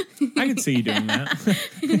 I can see you doing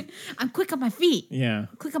that. I'm quick on my feet. Yeah.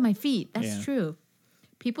 Quick on my feet. That's Yeah. true.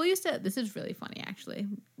 People used to, this is really funny actually.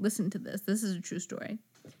 Listen to this. This is a true story.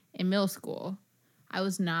 In middle school, I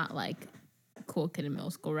was not like a cool kid in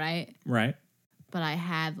middle school, right? Right. But I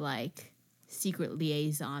had like secret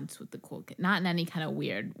liaisons with the cool kid. Not in any kind of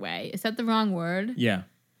weird way. Is that the wrong word? Yeah.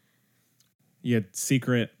 You had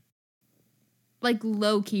secret Like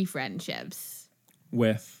low-key friendships.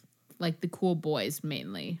 with. Like the cool boys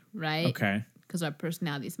mainly, right? Okay. Because our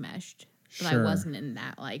personalities meshed. But Sure. I wasn't in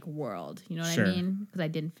that like world. You know what Sure. I mean? Because I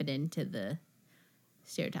didn't fit into the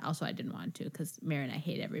stereotype. Also, I didn't want to because Mary and I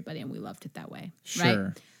hate everybody and we loved it that way. Sure.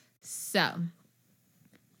 Right? So,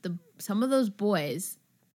 some of those boys,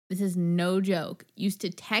 this is no joke, used to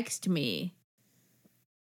text me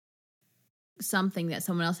something that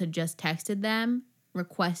someone else had just texted them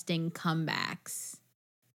requesting comebacks.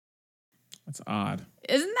 That's odd.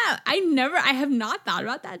 Isn't that, I have not thought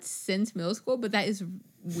about that since middle school, but that is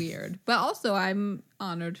weird. But also I'm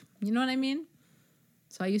honored. You know what I mean?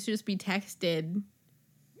 So I used to just be texted,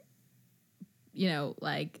 you know,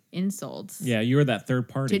 like insults. Yeah, you were that third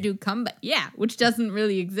party. To do comeback. Yeah, which doesn't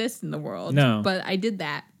really exist in the world. No. But I did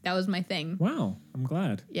that. That was my thing. Wow, I'm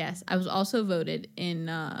glad. Yes. I was also voted in,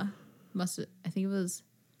 I think it was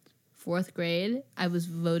 4th grade. I was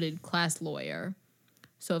voted class lawyer.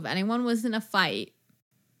 So if anyone was in a fight,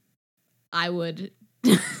 I would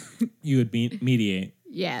You would mediate.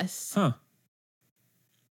 Yes. Huh.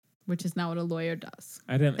 Which is not what a lawyer does.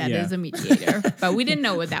 I didn't. That is a mediator. But we didn't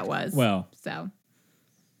know what that was. Well. So,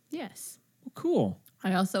 yes. Well, cool.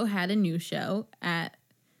 I also had a new show at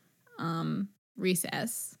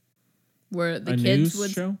recess where the kids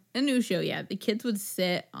would... A news show, yeah. The kids would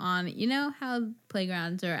sit on... You know how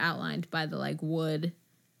playgrounds are outlined by the, like, wood...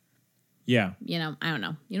 Yeah. You know, I don't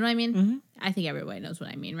know. You know what I mean? Mm-hmm. I think everybody knows what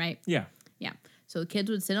I mean, right? Yeah. Yeah. So the kids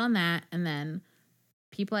would sit on that, and then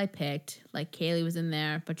people I picked, like Kaylee was in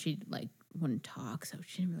there, but she like wouldn't talk, so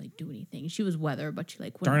she didn't really do anything. She was weather, but she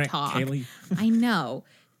like wouldn't talk. Kaylee. I know.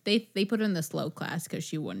 They put her in the slow class because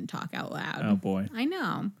she wouldn't talk out loud. Oh boy. I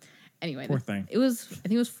know. Anyway, poor thing. I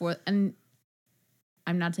think it was fourth, and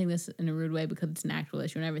I'm not saying this in a rude way because it's an actual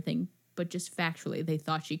issue and everything, but just factually, they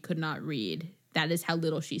thought she could not read. That is how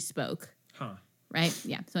little she spoke. Huh. Right?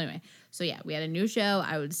 Yeah. So anyway, we had a new show.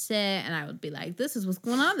 I would sit and I would be like, this is what's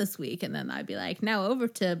going on this week. And then I'd be like, now over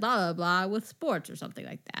to blah, blah, blah with sports or something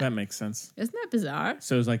like that. That makes sense. Isn't that bizarre?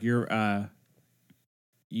 So it's like you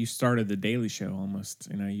started the Daily Show almost,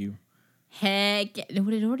 you. Heck, it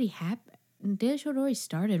would have already happened. The Daily Show had already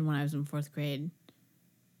started when I was in 4th grade.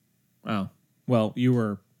 Oh. Well, you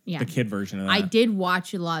were the kid version of that. I did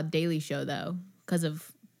watch a lot of Daily Show though, because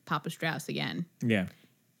of Papa Strauss again. Yeah.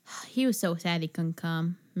 He was so sad he couldn't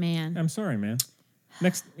come, man. I'm sorry, man.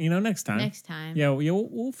 Next time. Next time. Yeah,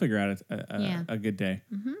 we'll figure out a good day.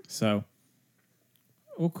 Mm-hmm. So,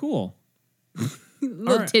 well, cool.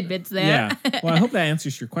 Little right. tidbits there. Yeah. Well, I hope that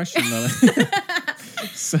answers your question, though.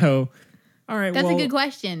 So, all right. That's a good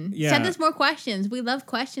question. Yeah. Send us more questions. We love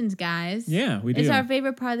questions, guys. Yeah, we do. It's our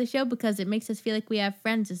favorite part of the show because it makes us feel like we have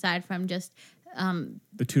friends aside from just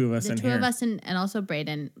the two of us the in two here. of us and also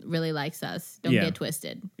Braden really likes us. Don't get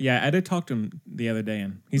twisted. Yeah, I did talk to him the other day,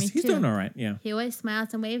 and he's doing all right. Yeah, he always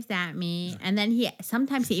smiles and waves at me, and then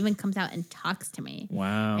sometimes he even comes out and talks to me.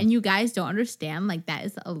 Wow. And you guys don't understand, like that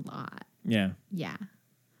is a lot. Yeah. Yeah.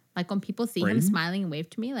 Like when people see Braden? him smiling and wave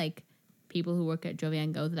to me, like people who work at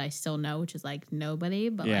Jovian Go that I still know, which is like nobody,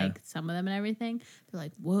 but like some of them and everything, they're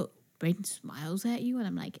like, "Whoa, Braden smiles at you," and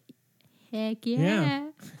I'm like, "Heck yeah."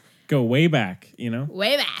 Go way back,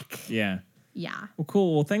 Way back. Yeah. Yeah. Well,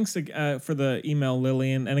 cool. Well, thanks for the email,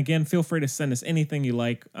 Lillian. And again, feel free to send us anything you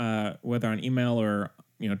like, whether on email or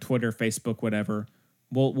Twitter, Facebook, whatever.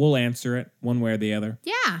 We'll answer it one way or the other.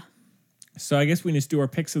 Yeah. So I guess we just do our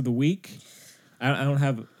picks of the week. I don't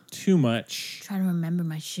have too much. Trying to remember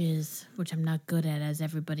my shiz, which I'm not good at, as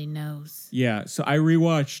everybody knows. Yeah. So I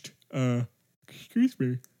rewatched. Excuse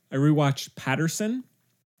me. I rewatched Patterson.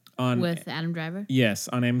 With Adam Driver? Yes,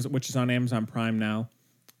 on Amazon, which is on Amazon Prime now.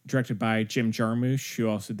 Directed by Jim Jarmusch, who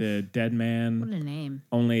also did Dead Man. What a name.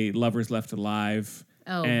 Only Lovers Left Alive.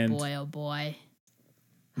 Oh, boy, oh, boy.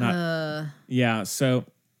 Yeah, so,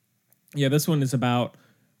 this one is about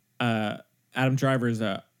Adam Driver is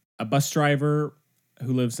a bus driver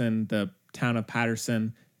who lives in the town of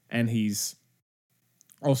Patterson, and he's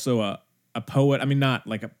also a poet. I mean, not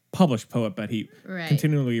like a published poet, but he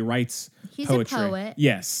continually writes poetry. He's a poet.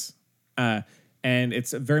 Yes. And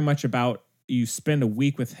it's very much about you spend a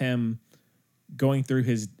week with him going through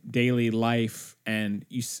his daily life, and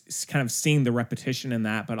you kind of seeing the repetition in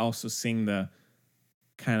that, but also seeing the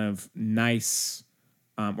kind of nice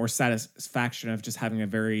or satisfaction of just having a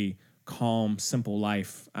very calm, simple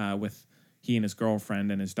life with he and his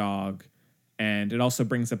girlfriend and his dog. And it also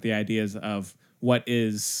brings up the ideas of what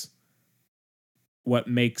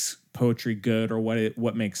makes poetry good, or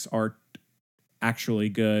what makes art actually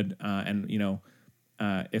good. And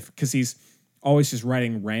because he's always just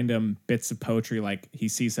writing random bits of poetry, like he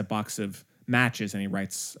sees a box of matches and he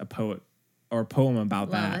writes a poem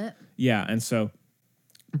about that. Yeah. And so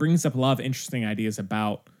it brings up a lot of interesting ideas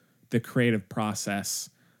about the creative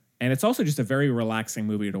process. And it's also just a very relaxing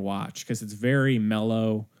movie to watch because it's very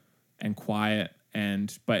mellow and quiet,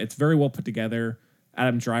 but it's very well put together.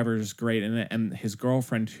 Adam Driver is great in it, and his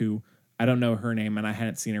girlfriend, who I don't know her name and I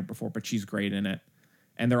hadn't seen her before, but she's great in it.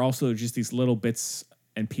 And they're also just these little bits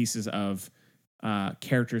and pieces of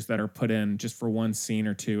characters that are put in just for one scene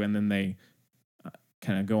or two, and then they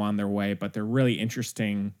kind of go on their way. But they're really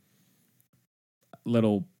interesting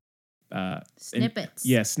little snippets.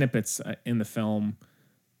 Snippets in the film.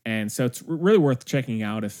 And so it's really worth checking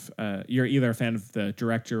out if you're either a fan of the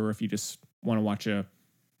director or if you just want to watch a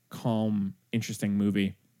calm, interesting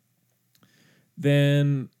movie.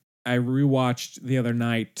 Then I rewatched the other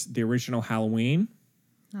night the original Halloween.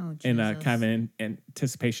 Oh, Jesus. In kind of an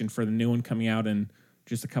anticipation for the new one coming out in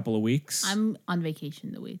just a couple of weeks. I'm on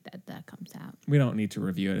vacation the week that comes out. We don't need to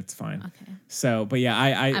review it. It's fine. Okay. So, but yeah,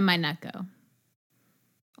 I might not go.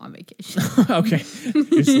 on vacation. Okay.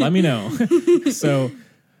 Just let me know. So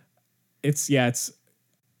it's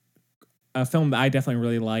a film that I definitely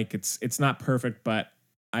really like. It's not perfect, but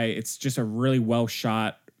it's just a really well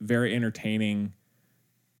shot, very entertaining,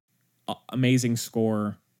 amazing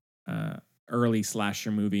score, early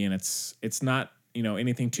slasher movie, and it's not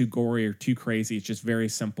anything too gory or too crazy. It's just very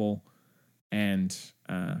simple, and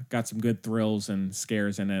got some good thrills and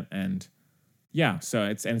scares in it, and yeah, so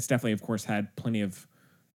it's definitely, of course, had plenty of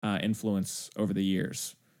influence over the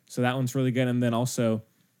years. So that one's really good, and then also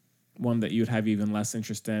one that you would have even less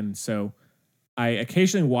interest in. So I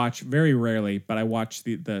occasionally watch, very rarely, but I watch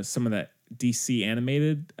the some of the DC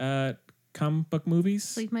animated comic book movies.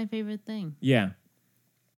 It's like my favorite thing. Yeah.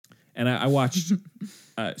 And I watched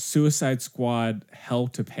Suicide Squad Hell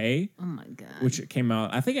to Pay. Oh my God. Which came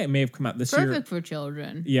out, I think it may have come out this year. Perfect for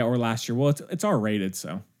children. Yeah, or last year. Well, it's R-rated,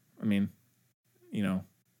 so, I mean,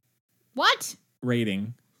 What?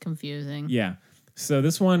 Rating. Confusing. Yeah. So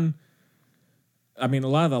this one, I mean, a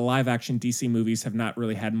lot of the live action DC movies have not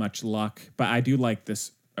really had much luck, but I do like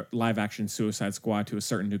this live action Suicide Squad to a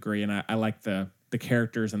certain degree, and I like the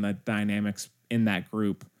characters and the dynamics in that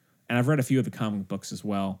group. And I've read a few of the comic books as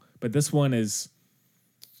well, but this one is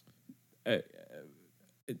it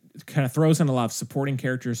kind of throws in a lot of supporting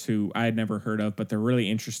characters who I had never heard of, but they're really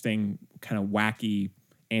interesting, kind of wacky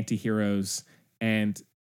anti-heroes. And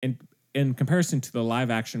in comparison to the live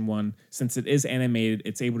action one, since it is animated,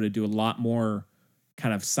 it's able to do a lot more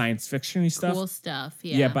kind of science fiction-y stuff. Cool stuff,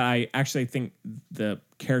 yeah. Yeah, but I actually think the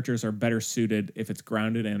characters are better suited if it's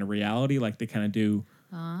grounded in a reality, like they kind of do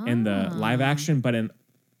in the live action. But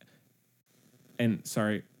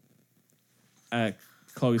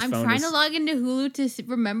Chloe's I'm phone trying is, to log into Hulu to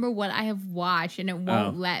remember what I have watched, and it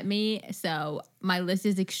won't let me. So my list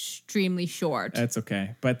is extremely short. That's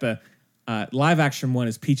okay. But the live action one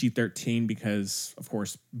is PG-13 because, of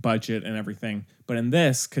course, budget and everything. But in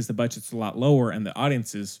this, because the budget's a lot lower and the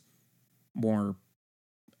audience is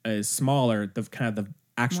smaller, the kind of the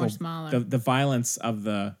actual the violence of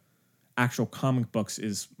the actual comic books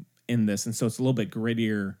is in this, and so it's a little bit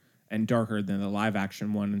grittier and darker than the live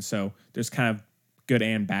action one. And so there's kind of good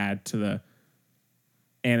and bad to the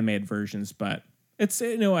animated versions, but it's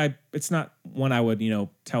it's not one I would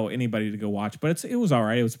tell anybody to go watch, but it was all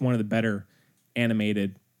right. It was one of the better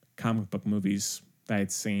animated comic book movies that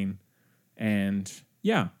I'd seen, and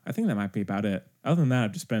yeah, I think that might be about it. Other than that,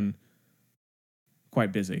 I've just been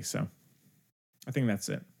quite busy, so I think that's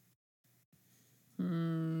it.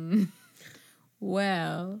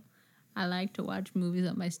 Well, I like to watch movies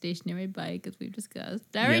on my stationary bike, as we've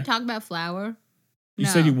discussed. Did I already talk about Flower? You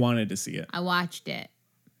said you wanted to see it. I watched it.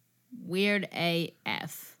 Weird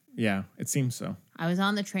AF. Yeah, it seems so. I was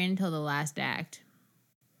on the train until the last act.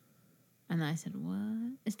 And I said,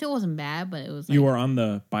 what? It still wasn't bad, but it was like... You were on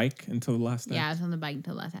the bike until the last act? Yeah, I was on the bike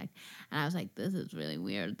until the last act. And I was like, this is really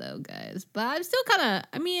weird, though, guys. But I'm still kind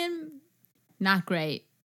of, not great,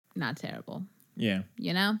 not terrible. Yeah.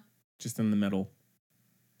 You know? Just in the middle.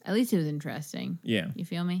 At least it was interesting. Yeah. You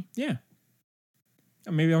feel me? Yeah.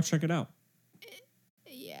 Maybe I'll check it out.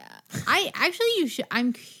 Yeah. You should.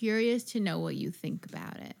 I'm curious to know what you think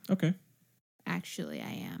about it. Okay. Actually,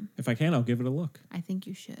 I am. If I can, I'll give it a look. I think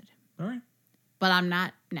you should. All right. But I'm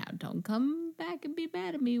not. Now, don't come back and be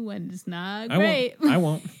mad at me when it's not great. I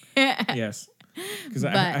won't. Yes. Because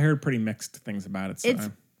I heard pretty mixed things about it.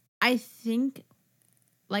 So I think,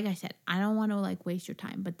 like I said, I don't want to waste your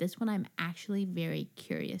time. But this one, I'm actually very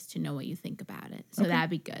curious to know what you think about it. So that'd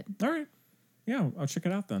be good. All right. Yeah, I'll check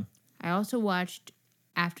it out then. I also watched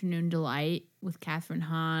Afternoon Delight with Katherine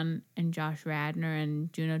Hahn and Josh Radnor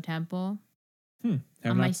and Juno Temple on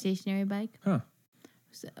my stationary bike. Huh.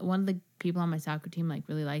 So one of the people on my soccer team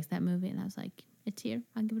really likes that movie, and I was like, it's here.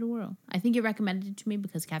 I'll give it a whirl. I think you recommended it to me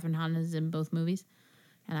because Katherine Hahn is in both movies,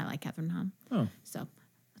 and I like Katherine Hahn. Oh. So I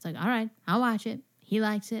was like, all right, I'll watch it. He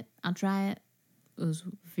likes it. I'll try it. It was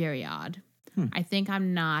very odd. I think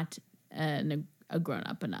I'm not a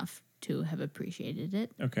grown-up enough to have appreciated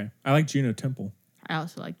it. Okay. I like Juno Temple. I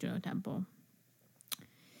also like Juno Temple.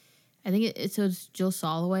 I think it's Jill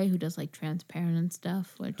Soloway who does Transparent and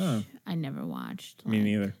stuff, which I never watched. Me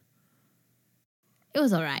neither. It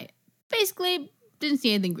was all right. Basically, didn't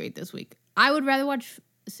see anything great this week. I would rather watch,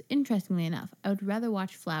 interestingly enough, I would rather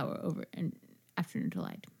watch Flower over Afternoon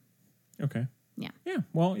Delight. Okay. Yeah. Yeah.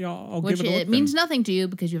 Well, I'll which give it a look. Which means nothing to you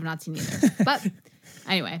because you have not seen either. But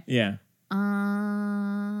anyway. Yeah.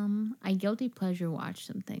 I guilty pleasure watch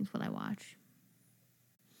some things. What I watch.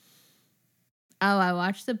 Oh, I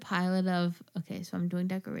watched the pilot of... Okay, so I'm doing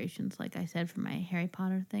decorations, like I said, for my Harry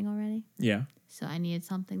Potter thing already. Yeah. So I needed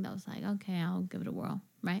something that was okay, I'll give it a whirl,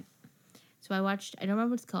 right? So I watched, I don't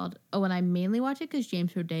remember what it's called. Oh, and I mainly watch it because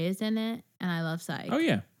James Roday is in it, and I love Psych. Oh,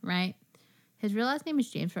 yeah. Right? His real last name is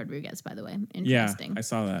James Rodriguez, by the way. Yeah, Interesting. I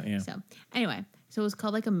saw that, yeah. So, anyway, so it was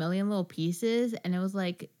called like A Million Little Pieces, and it was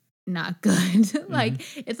like not good. Like,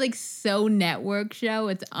 it's like so network show.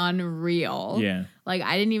 It's unreal. Yeah. Like,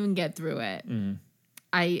 I didn't even get through it. Mm-hmm.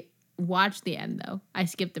 I watched the end, though. I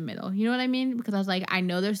skipped the middle. You know what I mean? Because I was like, I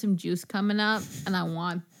know there's some juice coming up, and I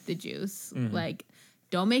want the juice. Like,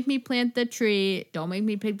 don't make me plant the tree. Don't make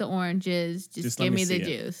me pick the oranges. Just give me the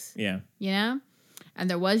juice. Yeah. You know? And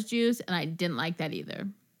there was juice, and I didn't like that either.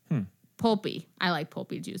 Pulpy. I like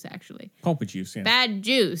pulpy juice, actually. Pulpy juice, yeah. Bad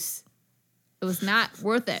juice. It was not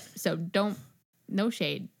worth it. So no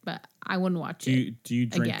shade, but I wouldn't watch it. Do you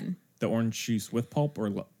drink again. The orange juice with pulp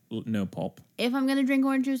or no pulp? If I'm going to drink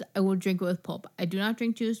orange juice, I will drink it with pulp. I do not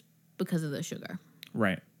drink juice because of the sugar.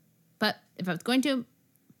 Right. But if I was going to,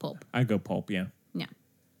 pulp. I go pulp, yeah. Yeah.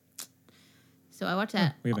 So I watched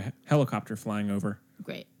that. We have a helicopter flying over.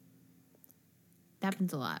 Great. That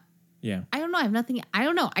happens a lot. Yeah. I don't know. I have nothing. I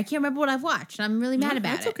don't know. I can't remember what I've watched. I'm really mad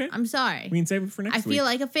about that's it. okay. I'm sorry. We can save it for next week. I feel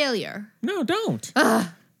like a failure. No, don't.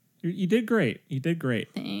 You did great. You did great.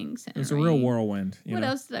 Thanks, Henry. It was a real whirlwind. What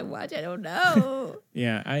else did I watch? I don't know.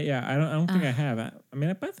 Yeah, I don't think I have. I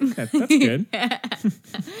think that's good.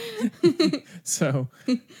 So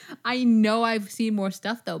I know I've seen more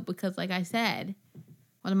stuff though, because like I said,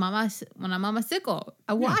 when I'm on my sickle,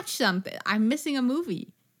 I watch something. I'm missing a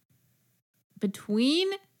movie. Between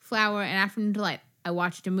Flower and Afternoon Delight, I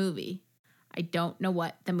watched a movie. I don't know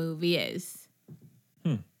what the movie is.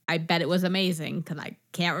 I bet it was amazing because I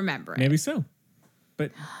can't remember it. Maybe so.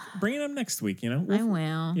 But bring it up next week, I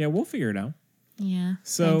will. Yeah, we'll figure it out. Yeah.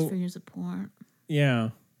 So, thanks for your support. Yeah.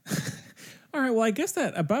 All right, well, I guess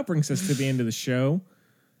that about brings us to the end of the show.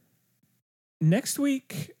 Next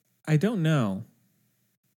week, I don't know.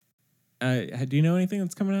 Do you know anything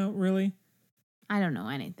that's coming out, really? I don't know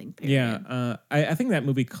anything, period. Yeah, I think that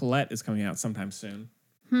movie Colette is coming out sometime soon.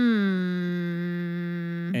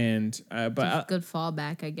 And but good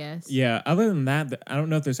fallback, I guess. Yeah. Other than that, I don't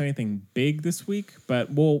know if there's anything big this week, but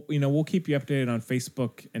we'll keep you updated on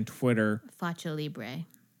Facebook and Twitter. Facha Libre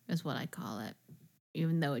is what I call it,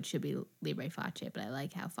 even though it should be Libre Fache. But I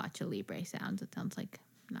like how Facha Libre sounds. It sounds like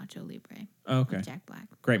Nacho Libre. Okay. With Jack Black.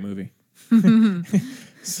 Great movie.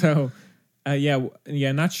 So,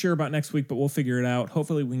 not sure about next week, but we'll figure it out.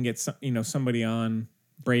 Hopefully, we can get somebody on.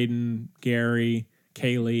 Braden, Gary,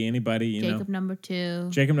 Kaylee, anybody, Jacob number 2.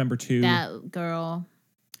 Jacob number 2. That girl.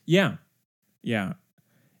 Yeah. Yeah.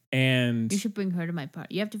 And you should bring her to my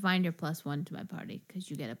party. You have to find your +1 to my party because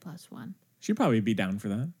you get a +1. She'd probably be down for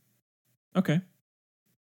that. Okay.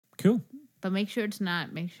 Cool. But make sure it's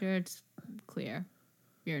clear,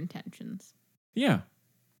 your intentions. Yeah.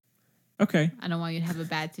 Okay. I don't want you to have a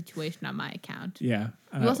bad situation on my account. Yeah.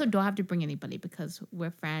 You also don't have to bring anybody because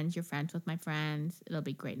we're friends. You're friends with my friends. It'll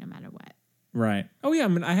be great no matter what. Right. Oh yeah.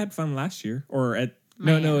 I had fun last year, or at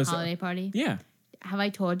my holiday party. Yeah. Have I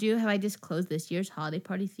told you? Have I disclosed this year's holiday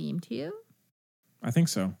party theme to you? I think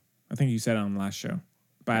so. I think you said it on the last show,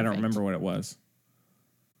 but I don't remember what it was.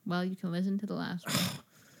 Well, you can listen to the last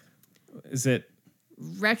one. Is it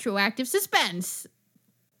retroactive suspense?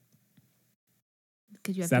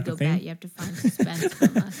 Because you have to go back. You have to find suspense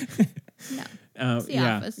from us. No. It's The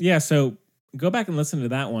Office. Yeah. So go back and listen to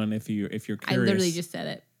that one if you're curious. I literally just said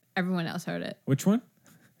it. Everyone else heard it. Which one?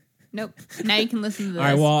 Nope. Now you can listen to this. All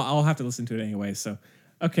right. Well, I'll have to listen to it anyway. So,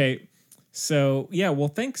 okay. So yeah. Well,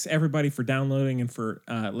 thanks everybody for downloading and for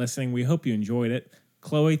listening. We hope you enjoyed it.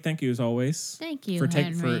 Chloe, thank you as always. Thank you,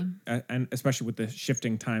 Henry. And especially with the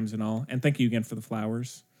shifting times and all. And thank you again for the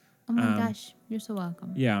flowers. Oh my gosh, you're so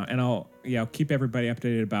welcome. Yeah, and I'll keep everybody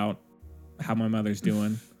updated about how my mother's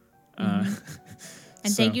doing. And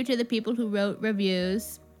thank you to the people who wrote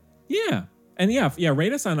reviews. Yeah, and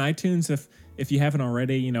rate us on iTunes if you haven't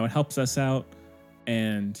already. It helps us out,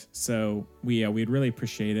 and so we'd really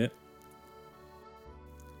appreciate it.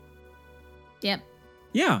 Yep.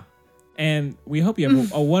 Yeah, and we hope you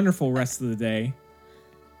have a wonderful rest of the day,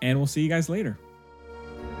 and we'll see you guys later.